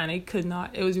 one, and I could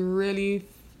not. It was really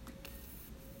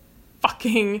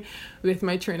fucking with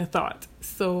my train of thought.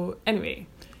 So anyway,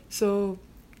 so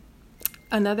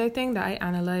another thing that I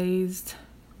analyzed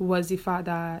was the fact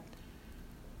that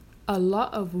a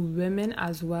lot of women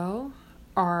as well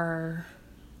are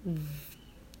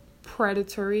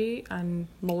predatory and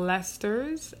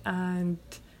molesters and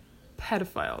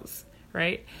pedophiles,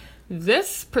 right?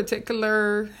 This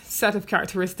particular set of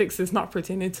characteristics is not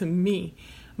pertaining to me,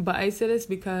 but I say this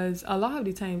because a lot of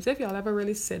the times, if y'all ever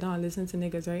really sit down and listen to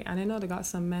niggas, right, and I know they got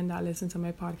some men that listen to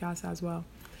my podcast as well,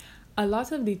 a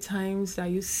lot of the times that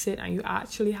you sit and you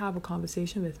actually have a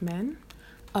conversation with men,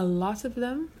 a lot of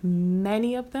them,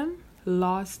 many of them,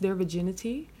 lost their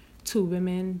virginity to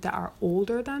women that are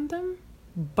older than them,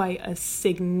 by a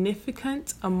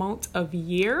significant amount of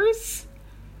years,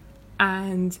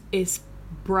 and it's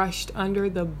brushed under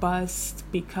the bus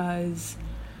because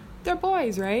they're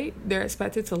boys, right? They're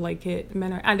expected to like it.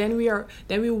 Men are, and then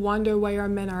we wonder why our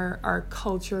men are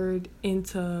cultured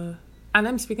into, and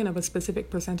I'm speaking of a specific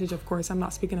percentage, of course, I'm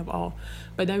not speaking of all,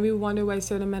 but then we wonder why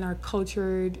certain men are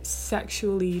cultured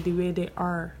sexually the way they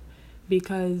are,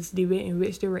 because the way in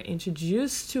which they were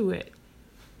introduced to it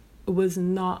was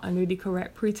not under the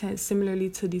correct pretense, similarly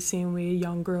to the same way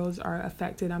young girls are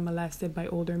affected and molested by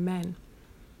older men.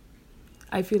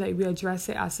 I feel like we address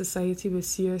it as society with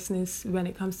seriousness when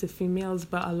it comes to females,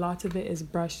 but a lot of it is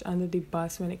brushed under the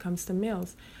bus when it comes to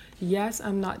males. Yes,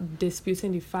 I'm not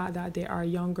disputing the fact that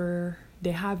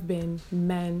there have been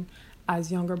men as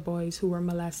younger boys who were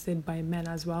molested by men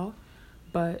as well,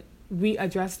 but we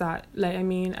address that. Like, I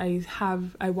mean,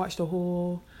 I watched a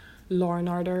whole Law and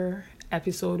Order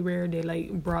episode where they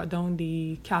like brought down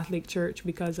the Catholic Church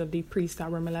because of the priests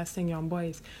that were molesting young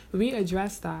boys. We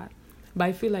address that. But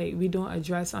I feel like we don't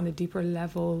address on a deeper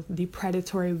level the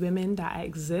predatory women that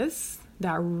exist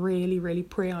that really, really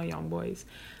prey on young boys.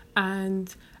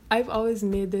 And I've always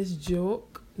made this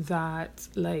joke that,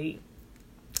 like,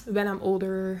 when I'm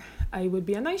older, I would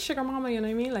be a nice sugar mama, you know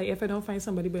what I mean? Like, if I don't find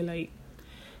somebody by, like,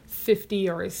 50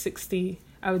 or 60,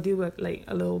 I would deal with, like,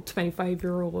 a little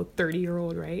 25-year-old,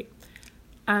 30-year-old, right?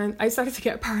 And I started to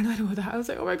get paranoid about that. I was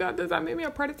like, oh my God, does that make me a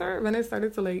predator? When I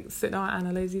started to like sit down and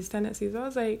analyze these tendencies, I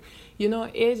was like, you know,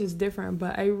 age is different,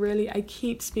 but I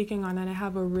keep speaking on it. I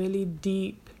have a really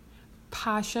deep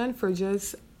passion for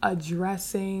just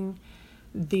addressing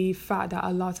the fact that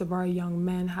a lot of our young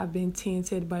men have been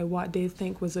tainted by what they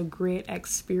think was a great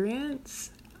experience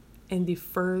in the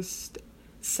first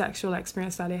sexual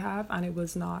experience that they have, and it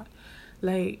was not.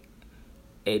 Like,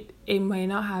 it might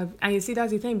not have, and you see,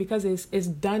 that's the thing, because it's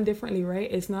done differently, right?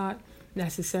 It's not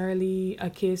necessarily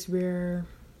a case where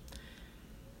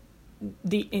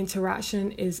the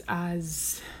interaction is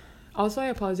as, also I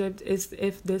apologize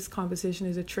if this conversation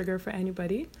is a trigger for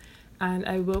anybody, and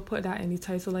I will put that in the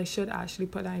title. I should actually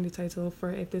put that in the title for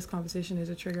if this conversation is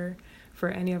a trigger for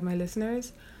any of my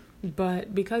listeners.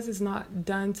 But because it's not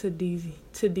done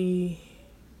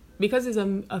because it's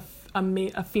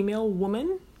a female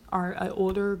woman or an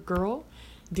older girl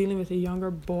dealing with a younger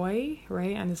boy,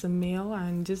 right? And it's a male,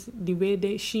 and just the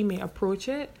way she may approach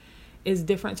it is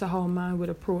different to how a man would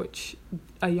approach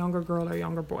a younger girl or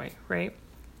younger boy, right?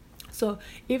 So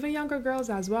even younger girls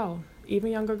as well.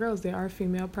 Even younger girls, they are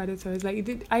female predators.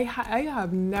 Like, I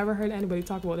have never heard anybody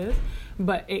talk about this,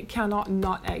 but it cannot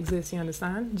not exist, you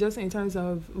understand? Just in terms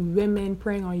of women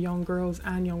preying on young girls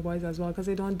and young boys as well, because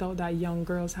I don't doubt that young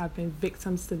girls have been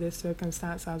victims to this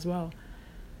circumstance as well.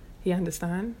 You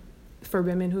understand? For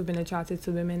women who've been attracted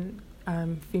to women,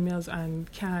 females, and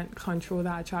can't control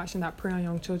that attraction, that prey on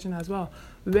young children as well.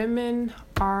 Women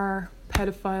are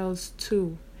pedophiles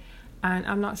too. And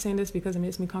I'm not saying this because it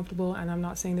makes me comfortable, and I'm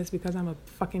not saying this because I'm a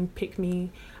fucking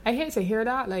pick-me. I hate to hear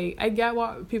that. Like, I get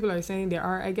what people are saying they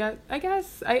are. I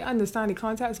guess I understand the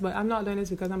context, but I'm not doing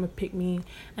this because I'm a pick-me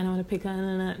and I want to pick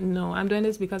no, I'm doing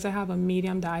this because I have a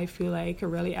medium that I feel like can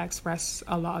really express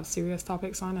a lot of serious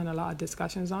topics on and a lot of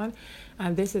discussions on.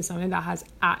 And this is something that has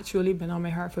actually been on my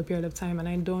heart for a period of time, and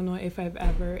I don't know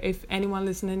if anyone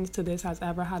listening to this has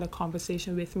ever had a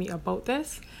conversation with me about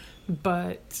this,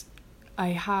 but I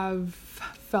have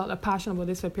felt a passion about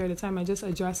this for a period of time. I'm just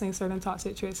addressing certain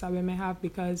toxic traits that women have,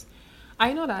 because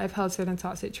I know that I've held certain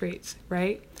toxic traits,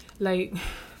 right? Like,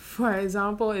 for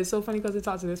example, it's so funny because I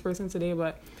talked to this person today,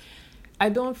 but I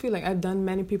don't feel like I've done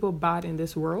many people bad in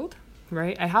this world,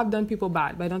 right? I have done people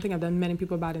bad, but I don't think I've done many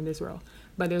people bad in this world.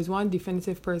 But there's one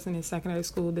definitive person in secondary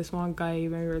school, this one guy,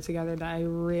 when we were together, that I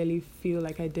really feel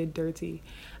like I did dirty.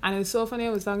 And it's so funny, I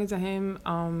was talking to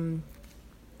him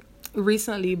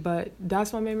recently, but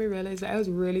that's what made me realize that I was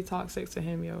really toxic to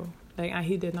him, yo. Like, and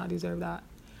he did not deserve that.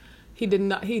 He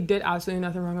did absolutely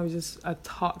nothing wrong. I was just a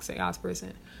toxic ass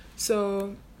person.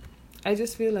 So I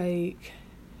just feel like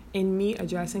in me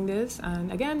addressing this,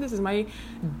 and again, this is my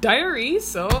diary,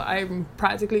 so I'm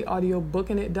practically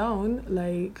audiobooking it down.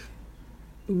 Like,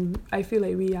 I feel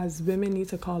like we as women need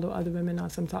to call out other women on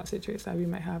some toxic traits that we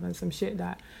might have, and some shit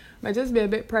that might just be a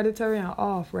bit predatory and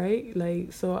off, right?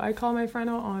 Like, so I called my friend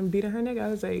out on beating her nigga. I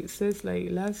was like, sis, like,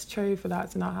 let's try for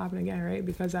that to not happen again, right?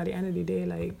 Because at the end of the day,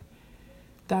 like,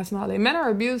 that's not, like, men are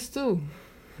abused too.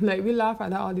 Like, we laugh at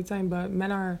that all the time, but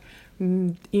men are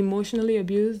emotionally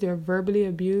abused, they're verbally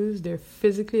abused, they're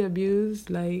physically abused,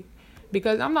 like,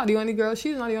 because I'm not the only girl,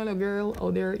 she's not the only girl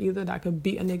out there either that could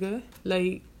beat a nigga.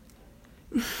 Like,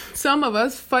 some of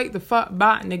us fight the fuck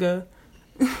back, nigga.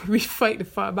 We fight the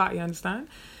fuck back, you understand?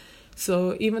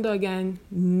 So even though, again,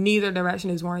 neither direction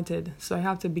is warranted, so I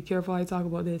have to be careful how I talk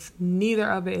about this. Neither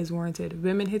of it is warranted.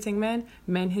 Women hitting men,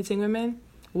 men hitting women.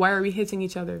 Why are we hitting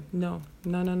each other? No.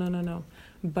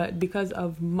 But because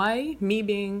of me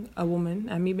being a woman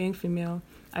and me being female,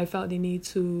 I felt the need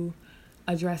to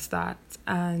address that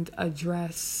and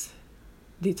address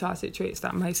the toxic traits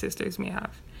that my sisters may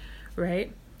have,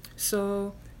 right?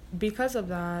 So because of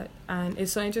that, and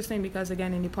it's so interesting because,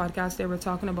 again, in the podcast they were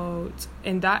talking about,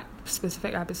 in that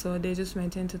specific episode, they just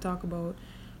went in to talk about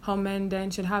how men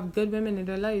then should have good women in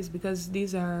their lives, because they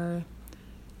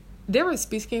were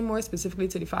speaking more specifically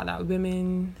to the fact that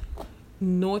women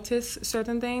notice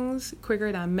certain things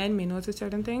quicker than men may notice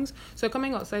certain things. So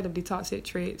coming outside of the toxic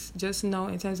traits, just know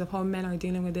in terms of how men are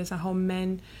dealing with this and how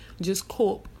men just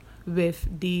cope with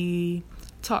the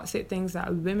toxic things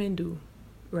that women do,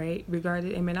 right?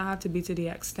 Regarded, it may not have to be to the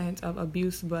extent of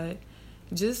abuse, but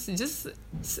just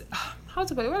how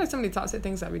to put it? What are some of the toxic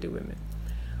things that we do, women?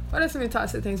 What are some of the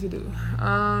toxic things we do?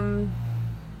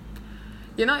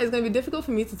 It's going to be difficult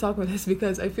for me to talk about this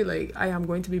because I feel like I am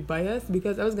going to be biased,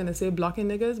 because I was going to say blocking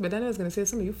niggas, but then I was going to say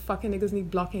some of you fucking niggas need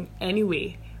blocking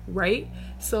anyway, right?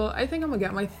 So I think I'm going to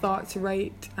get my thoughts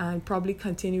right and probably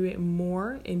continue it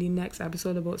more in the next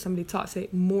episode about some of the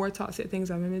more toxic things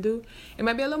that women do. It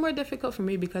might be a little more difficult for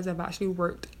me because I've actually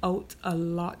worked out a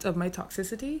lot of my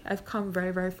toxicity. I've come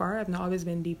very, very far. I've not always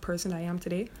been the person I am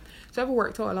today. So I've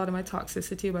worked out a lot of my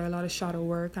toxicity by a lot of shadow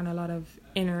work and a lot of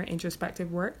inner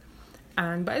introspective work.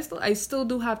 But I still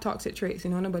do have toxic traits.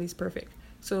 Nobody's perfect.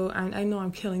 So, and I know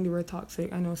I'm killing the word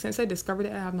toxic. I know since I discovered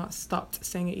it, I have not stopped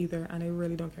saying it either, and I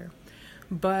really don't care.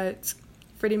 But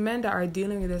for the men that are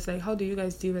dealing with this, like, how do you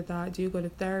guys deal with that? Do you go to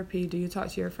therapy? Do you talk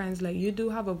to your friends? Like, you do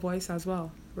have a voice as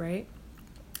well, right?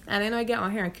 And I know I get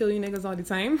on here and kill you niggas all the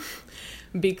time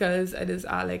because it is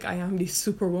like I am the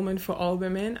superwoman for all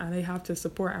women, and I have to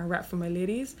support and rep for my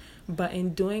ladies. But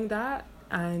in doing that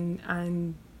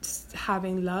and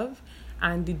having love,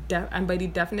 and by the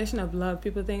definition of love,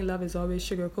 people think love is always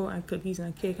sugarcoat and cookies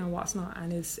and cake and what's not,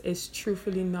 and it's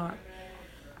truthfully not.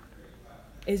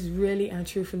 It's really and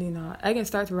truthfully not. I can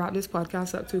start to wrap this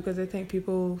podcast up too, because I think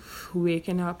people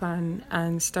waking up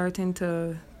and starting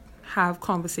to have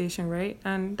conversation, right?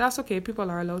 And that's okay. People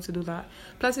are allowed to do that.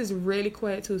 Plus, it's really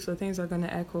quiet too, so things are gonna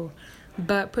echo.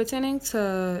 But pertaining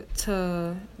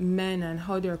to men and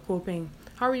how they're coping,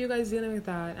 how are you guys dealing with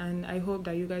that? And I hope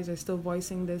that you guys are still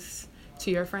voicing this to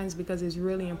your friends, because it's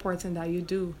really important that you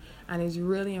do, and it's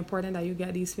really important that you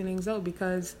get these feelings out,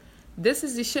 because this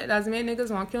is the shit that's made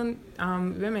niggas want to kill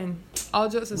women. All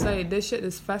jokes aside, this shit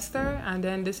is fester, and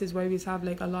then this is why we have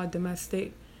like a lot of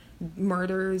domestic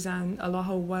murders and a lot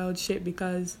of wild shit,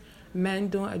 because men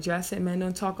don't address it, men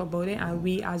don't talk about it, and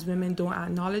we as women don't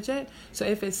acknowledge it. So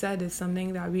if it's said it's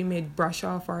something that we may brush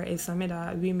off, or it's something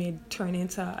that we may turn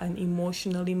into an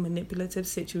emotionally manipulative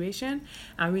situation,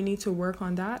 and we need to work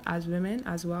on that as women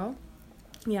as well.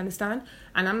 You understand?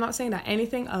 And I'm not saying that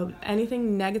anything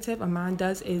negative a man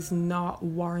does is not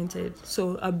warranted.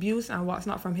 So abuse and what's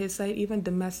not from his side, even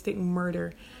domestic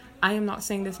murder, I am not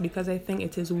saying this because I think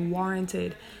it is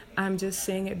warranted. I'm just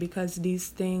saying it because these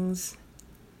things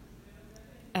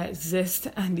exist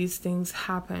and these things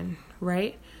happen,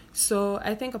 right? So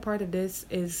I think a part of this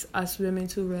is us women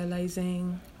too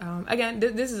realizing, again,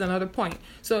 this is another point.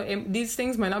 So these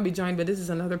things might not be joined, but this is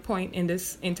another point in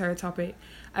this entire topic.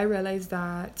 I realize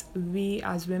that we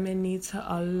as women need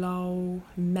to allow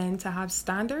men to have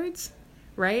standards,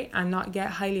 right? And not get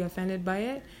highly offended by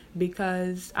it,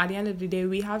 because at the end of the day,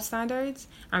 we have standards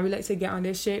and we like to get on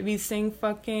this shit. We sing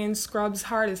fucking Scrubs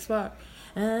hard as fuck.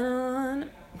 And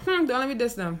don't let me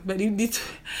diss them, but don't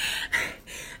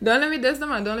let me diss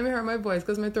them and don't let me hurt my voice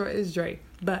because my throat is dry.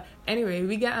 But anyway,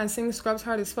 we get and sing Scrubs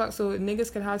hard as fuck, so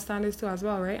niggas could have standards too as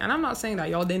well, right? And I'm not saying that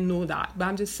y'all didn't know that, but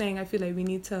I'm just saying I feel like we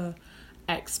need to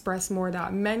express more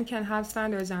that men can have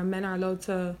standards, and men are allowed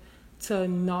to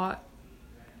not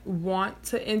want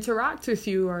to interact with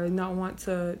you or not want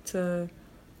to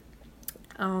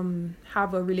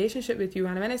have a relationship with you.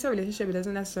 And when I say relationship, it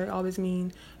doesn't necessarily always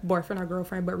mean boyfriend or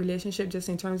girlfriend, but relationship just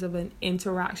in terms of an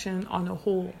interaction on a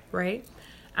whole, right?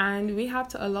 And we have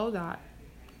to allow that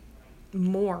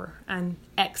more and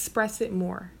express it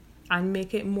more and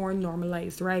make it more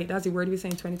normalized, right? That's the word we say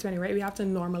in 2020, right? We have to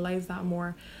normalize that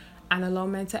more and allow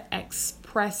men to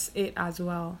express it as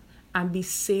well, and be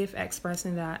safe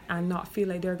expressing that, and not feel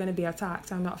like they're going to be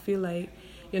attacked, and not feel like,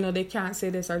 they can't say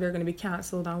this or they're going to be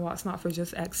canceled and what's not for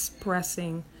just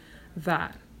expressing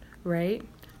that, right?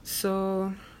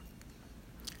 So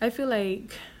I feel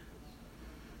like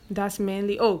that's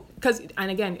mainly,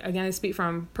 and again I speak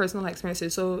from personal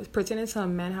experiences. So pertaining to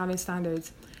men having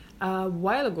standards, A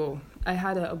while ago, I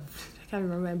can't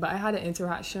remember, but I had an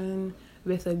interaction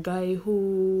with a guy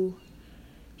who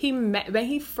he met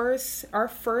when our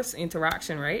first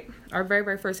interaction, right? Our very,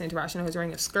 very first interaction, I was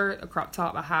wearing a skirt, a crop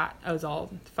top, a hat. I was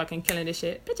all fucking killing this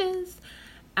shit, bitches.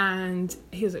 And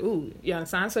he was like, ooh, you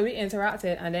understand? So we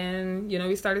interacted, and then,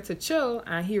 we started to chill,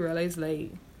 and he realized,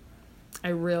 like,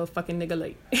 a real fucking nigga,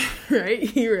 like, right?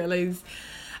 He realized,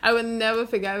 I would never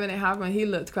forget when it happened. He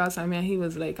looked across at me, and he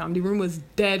was like, the room was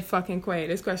dead fucking quiet.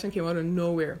 This question came out of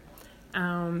nowhere.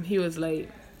 He was like,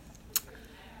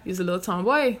 he's a little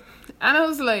tomboy. And I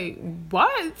was like,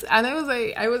 what? And I was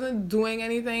like, I wasn't doing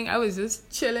anything. I was just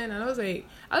chilling. And I was like,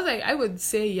 I would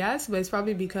say yes, but it's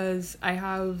probably because I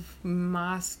have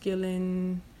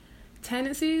masculine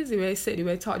tendencies. The way I sit, the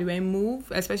way I talk, the way I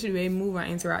move, especially the way I move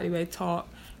and interact, the way I talk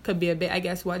could be a bit, I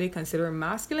guess, what they consider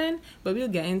masculine. But we'll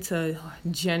get into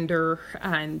gender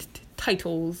and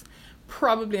titles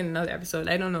probably in another episode.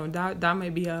 I don't know. That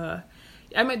might be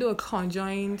I might do a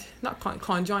conjoined,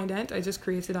 I just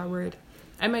created that word.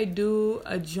 I might do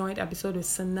a joint episode with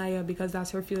Sanaya because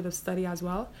that's her field of study as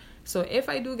well. So if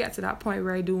I do get to that point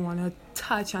where I do want to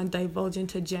touch and divulge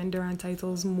into gender and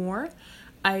titles more,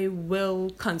 I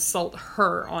will consult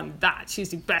her on that. She's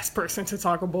the best person to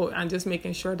talk about and just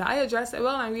making sure that I address it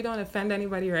well and we don't offend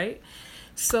anybody, right?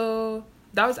 So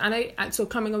that was, so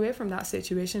coming away from that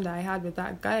situation that I had with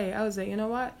that guy, I was like, you know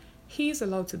what? He's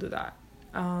allowed to do that.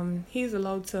 He's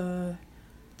allowed to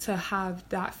have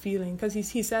that feeling because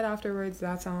he said afterwards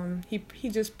that he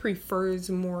just prefers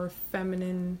more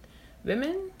feminine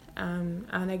women, and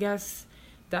I guess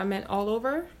that meant all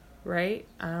over, right?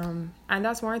 And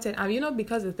that's warranted.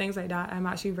 Because of things like that, I'm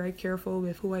actually very careful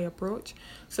with who I approach.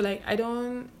 So like I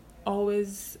don't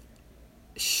always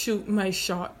shoot my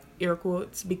shot, air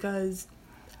quotes, because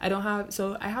I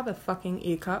have a fucking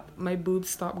A cup. My boobs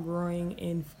stopped growing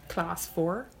in class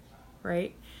 4,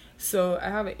 right? So I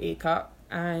have an A cup,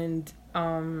 and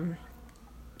I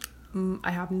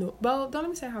have don't let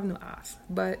me say I have no ass,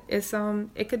 but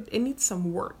it needs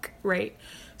some work, right?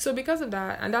 So because of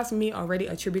that, and that's me already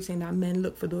attributing that men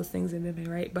look for those things in women,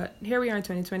 right? But here we are in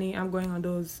 2020, I'm going on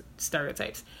those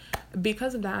stereotypes.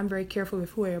 Because of that, I'm very careful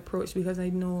with who I approach, because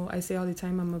I say all the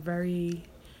time I'm a very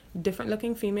different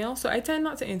looking female, so I tend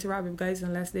not to interact with guys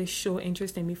unless they show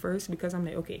interest in me first, because I'm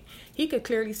like, okay, he could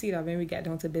clearly see that when we get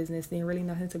down to business, there ain't really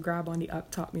nothing to grab on the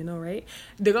up top, right?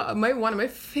 They got one of my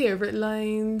favorite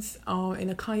lines in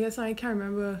a Kanye song, I can't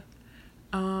remember,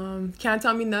 can't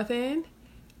tell me nothing,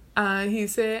 and he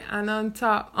said, and on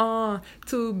top,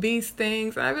 2 bee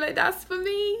stings, and I be like, that's for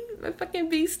me, my fucking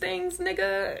bee stings,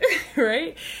 nigga.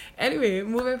 Right? Anyway,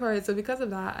 moving forward, so because of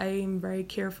that, I'm very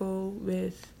careful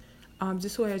with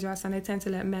just who I address, and I tend to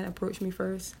let men approach me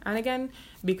first. And again,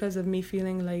 because of me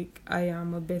feeling like I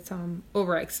am a bit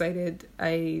overexcited,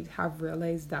 I have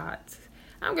realized that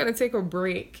I'm gonna take a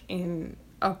break in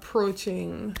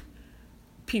approaching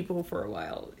people for a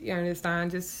while. You understand?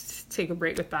 Just take a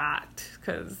break with that,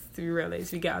 because we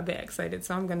realize we get a bit excited.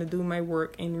 So I'm gonna do my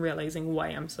work in realizing why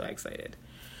I'm so excited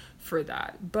for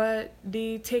that. But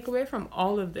the takeaway from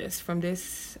all of this, from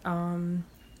this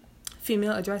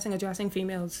female addressing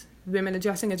females, women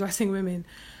addressing women,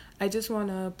 I just want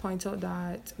to point out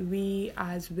that we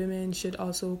as women should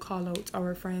also call out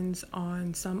our friends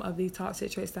on some of the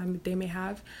toxic traits that they may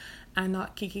have, and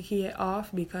not kiki it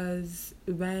off, because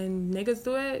when niggas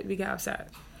do it, we get upset.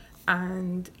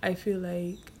 And I feel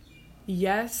like,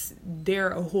 yes, they're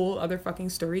a whole other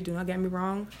fucking story, do not get me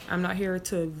wrong. I'm not here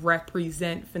to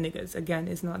represent for niggas. Again,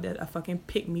 it's not that a fucking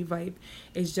pick me vibe.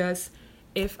 It's just,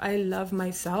 if I love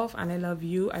myself and I love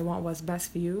you, I want what's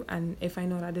best for you. And if I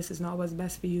know that this is not what's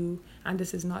best for you, and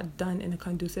this is not done in a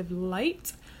conducive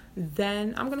light,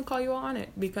 then I'm going to call you out on it.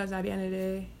 Because at the end of the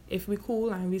day, if we cool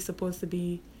and we supposed to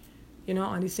be,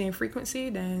 on the same frequency,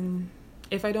 then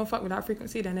if I don't fuck with that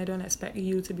frequency, then I don't expect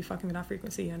you to be fucking with that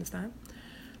frequency, you understand?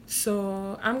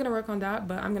 So I'm going to work on that,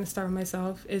 but I'm going to start with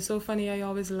myself. It's so funny, I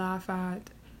always laugh at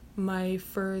my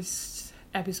first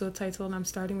episode title, and I'm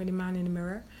starting with the man in the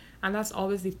mirror. And that's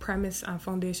always the premise and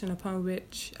foundation upon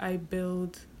which I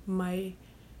build my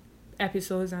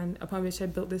episodes and upon which I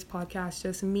built this podcast.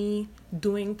 Just me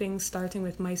doing things starting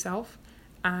with myself.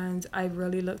 And I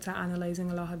really looked at analyzing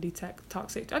a lot of the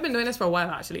toxic. I've been doing this for a while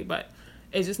actually, but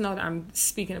it's just now that I'm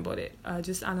speaking about it.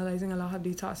 Just analyzing a lot of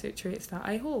the toxic traits that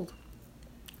I hold.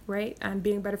 Right? And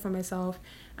being better for myself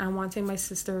and wanting my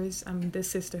sisters and this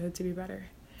sisterhood to be better.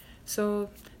 So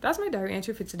that's my diary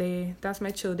entry for today. That's my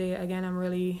chill day. Again, I'm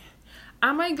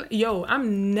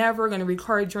never going to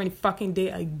record during the fucking day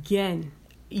again.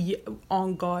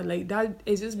 On God. Like, that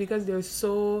is just because they're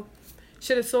so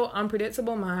Shit is so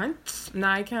unpredictable, man.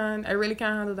 Nah, I really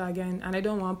can't handle that again. And I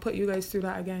don't want to put you guys through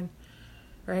that again.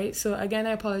 Right? So again,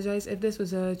 I apologize if this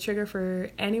was a trigger for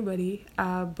anybody.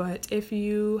 But if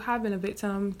you have been a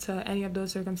victim to any of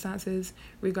those circumstances,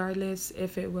 regardless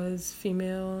if it was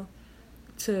female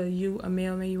to you, a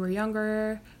male when you were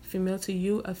younger, female to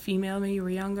you, a female when you were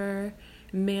younger,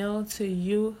 male to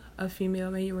you, a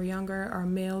female when you were younger, or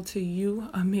male to you,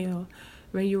 a male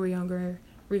when you were younger,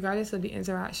 regardless of the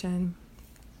interaction,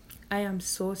 I am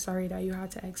so sorry that you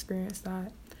had to experience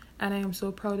that. And I am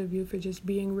so proud of you for just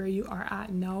being where you are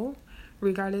at now,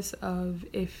 regardless of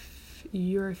if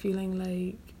you're feeling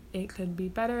like it could be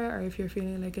better, or if you're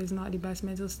feeling like it's not the best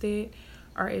mental state,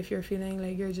 or if you're feeling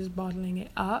like you're just bottling it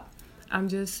up. I'm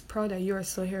just proud that you are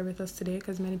still here with us today,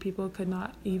 because many people could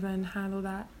not even handle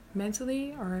that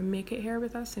mentally or make it here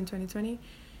with us in 2020,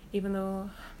 even though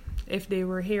if they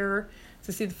were here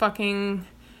to see the fucking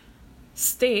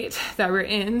state that we're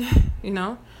in, you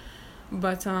know.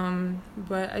 But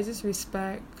I just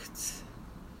respect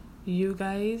you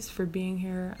guys for being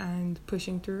here and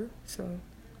pushing through. So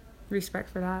respect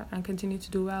for that, and continue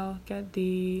to do well. Get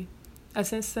the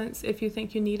assistance if you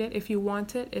think you need it, if you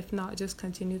want it. If not, just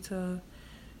continue to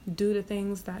do the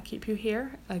things that keep you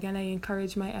here. Again, I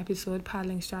encourage my episode,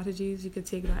 Paddling Strategies. You could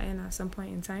take that in at some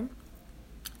point in time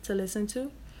to listen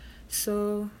to.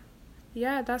 So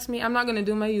yeah, that's me. I'm not going to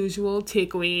do my usual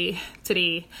takeaway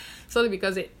today, solely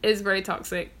because it is very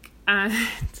toxic, and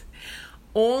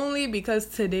only because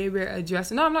today we're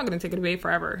addressing... No, I'm not going to take it away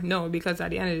forever. No, because at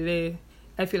the end of the day,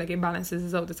 I feel like it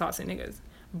balances out the toxic niggas.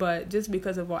 But just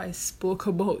because of what I spoke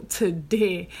about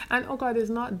today, and oh God, it's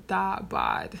not that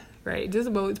bad, right? Just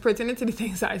about pertaining to the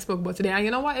things that I spoke about today. And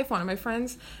you know what? If one of my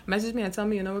friends message me and tell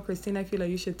me, you know what, Christine, I feel like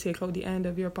you should take out the end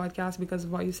of your podcast because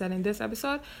of what you said in this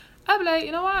episode, I'll be like,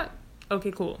 you know what?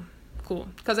 Okay, cool.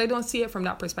 Because I don't see it from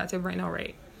that perspective right now,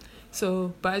 right?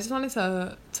 So, but I just wanted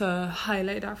to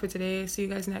highlight that for today. See you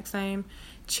guys next time.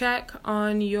 Check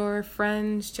on your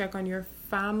friends. Check on your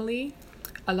family.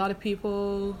 A lot of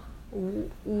people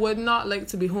would not like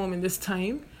to be home in this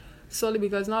time, solely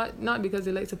because not because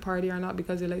they like to party or not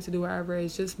because they like to do whatever.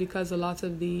 It's just because a lot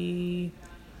of the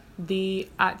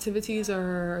activities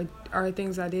or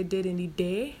things that they did in the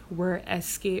day were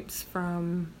escapes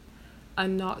from a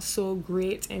not so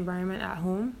great environment at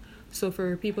home. So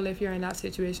for people, if you're in that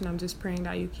situation, I'm just praying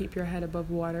that you keep your head above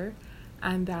water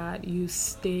and that you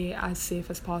stay as safe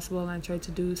as possible and try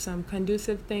to do some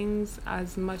conducive things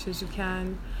as much as you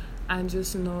can. And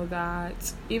just know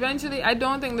that eventually, I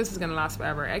don't think this is going to last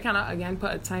forever. I cannot, again,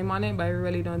 put a time on it, but I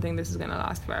really don't think this is going to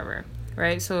last forever,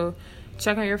 right? So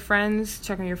check on your friends,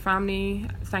 check on your family.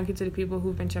 Thank you to the people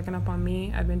who've been checking up on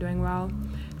me. I've been doing well.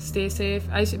 Stay safe.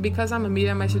 Because I'm a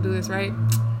medium, I should do this, right?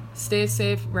 Stay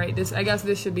safe, right? I guess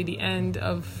this should be the end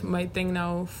of my thing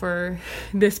now for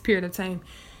this period of time.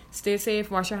 Stay safe,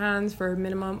 wash your hands for a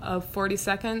minimum of 40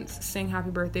 seconds. Sing happy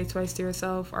birthday twice to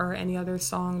yourself or any other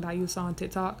song that you saw on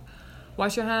TikTok.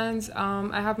 Wash your hands.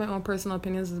 I have my own personal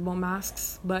opinions about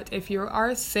masks, but if you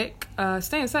are sick,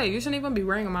 stay inside. You shouldn't even be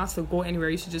wearing a mask to go anywhere.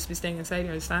 You should just be staying inside, you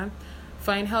understand?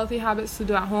 Find healthy habits to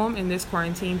do at home in this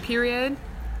quarantine period.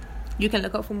 You can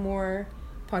look out for more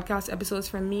podcast episodes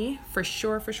from me, for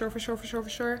sure.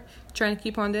 Trying to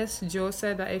keep on this. Joe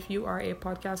said that if you are a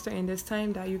podcaster in this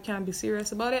time, that you can be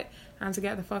serious about it and to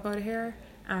get the fuck out of here,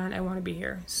 and I want to be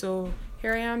here. So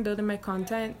here I am building my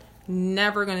content.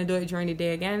 Never gonna do it during the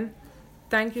day again.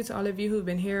 Thank you to all of you who've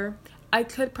been here. I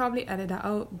could probably edit that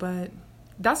out, but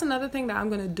that's another thing that I'm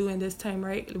gonna do in this time,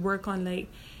 right? Work on like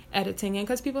editing, and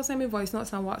because people send me voice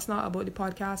notes and what's not about the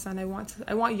podcast, and I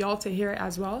want y'all to hear it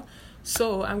as well.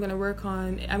 So I'm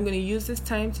gonna use this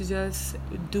time to just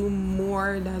do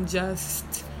more than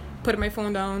just putting my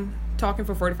phone down, talking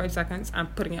for 45 seconds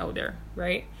and putting it out there,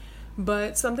 right?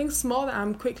 But something small that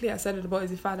I'm quickly excited about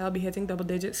is the fact that I'll be hitting double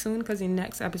digits soon, because the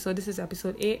next episode, this is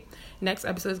episode 8, next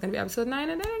episode is going to be episode 9,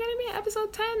 and then I'm going to be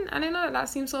episode 10. And I know that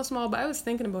seems so small, but I was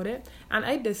thinking about it, and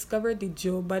I discovered the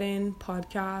Joe Budden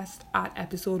podcast at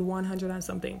episode 100 and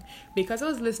something, because I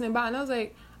was listening back and I was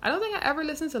like, I don't think I ever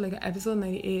listened to like episode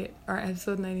 98 or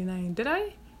episode 99. Did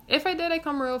I? If I did, I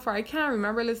come real far. I can't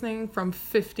remember listening from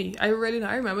 50. I really don't.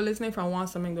 I remember listening from 1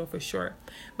 something though, for sure.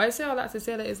 But I say all that to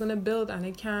say that it's going to build, and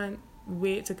I can't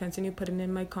wait to continue putting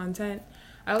in my content.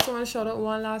 I also want to shout out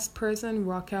one last person,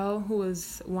 Raquel, who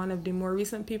was one of the more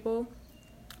recent people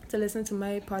to listen to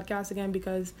my podcast again,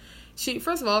 because she,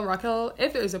 first of all, Raquel,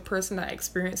 if there is a person that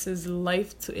experiences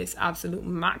life to its absolute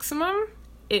maximum,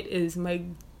 it is my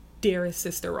dearest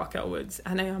sister, Raquel Woods.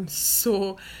 And I am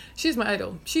she's my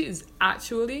idol. She is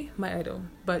actually my idol,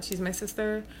 but she's my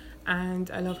sister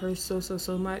and I love her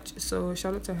so much. So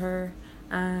shout out to her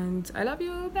And I love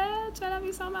you, bitch. I love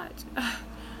you so much.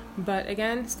 But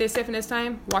again, stay safe in this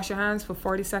time. Wash your hands for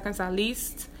 40 seconds at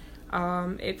least.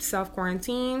 It's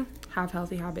self-quarantine. Have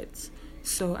healthy habits.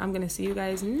 So I'm going to see you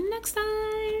guys next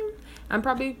time. I'm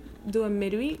probably doing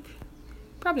midweek.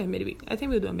 Probably a midweek. I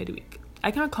think we'll do a midweek.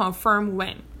 I can't confirm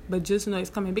when, but just know it's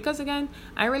coming. Because again,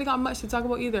 I ain't really got much to talk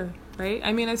about either, right?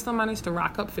 I mean, I still managed to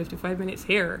rack up 55 minutes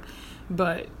here.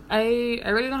 But I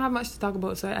really don't have much to talk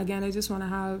about. So again, I just want to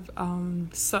have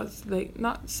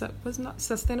sustainable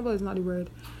is not the word.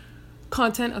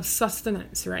 Content of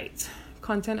sustenance, right?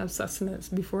 Content of sustenance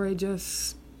before I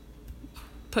just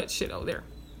put shit out there,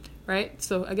 right?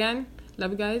 So again,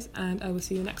 love you guys, and I will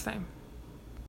see you next time.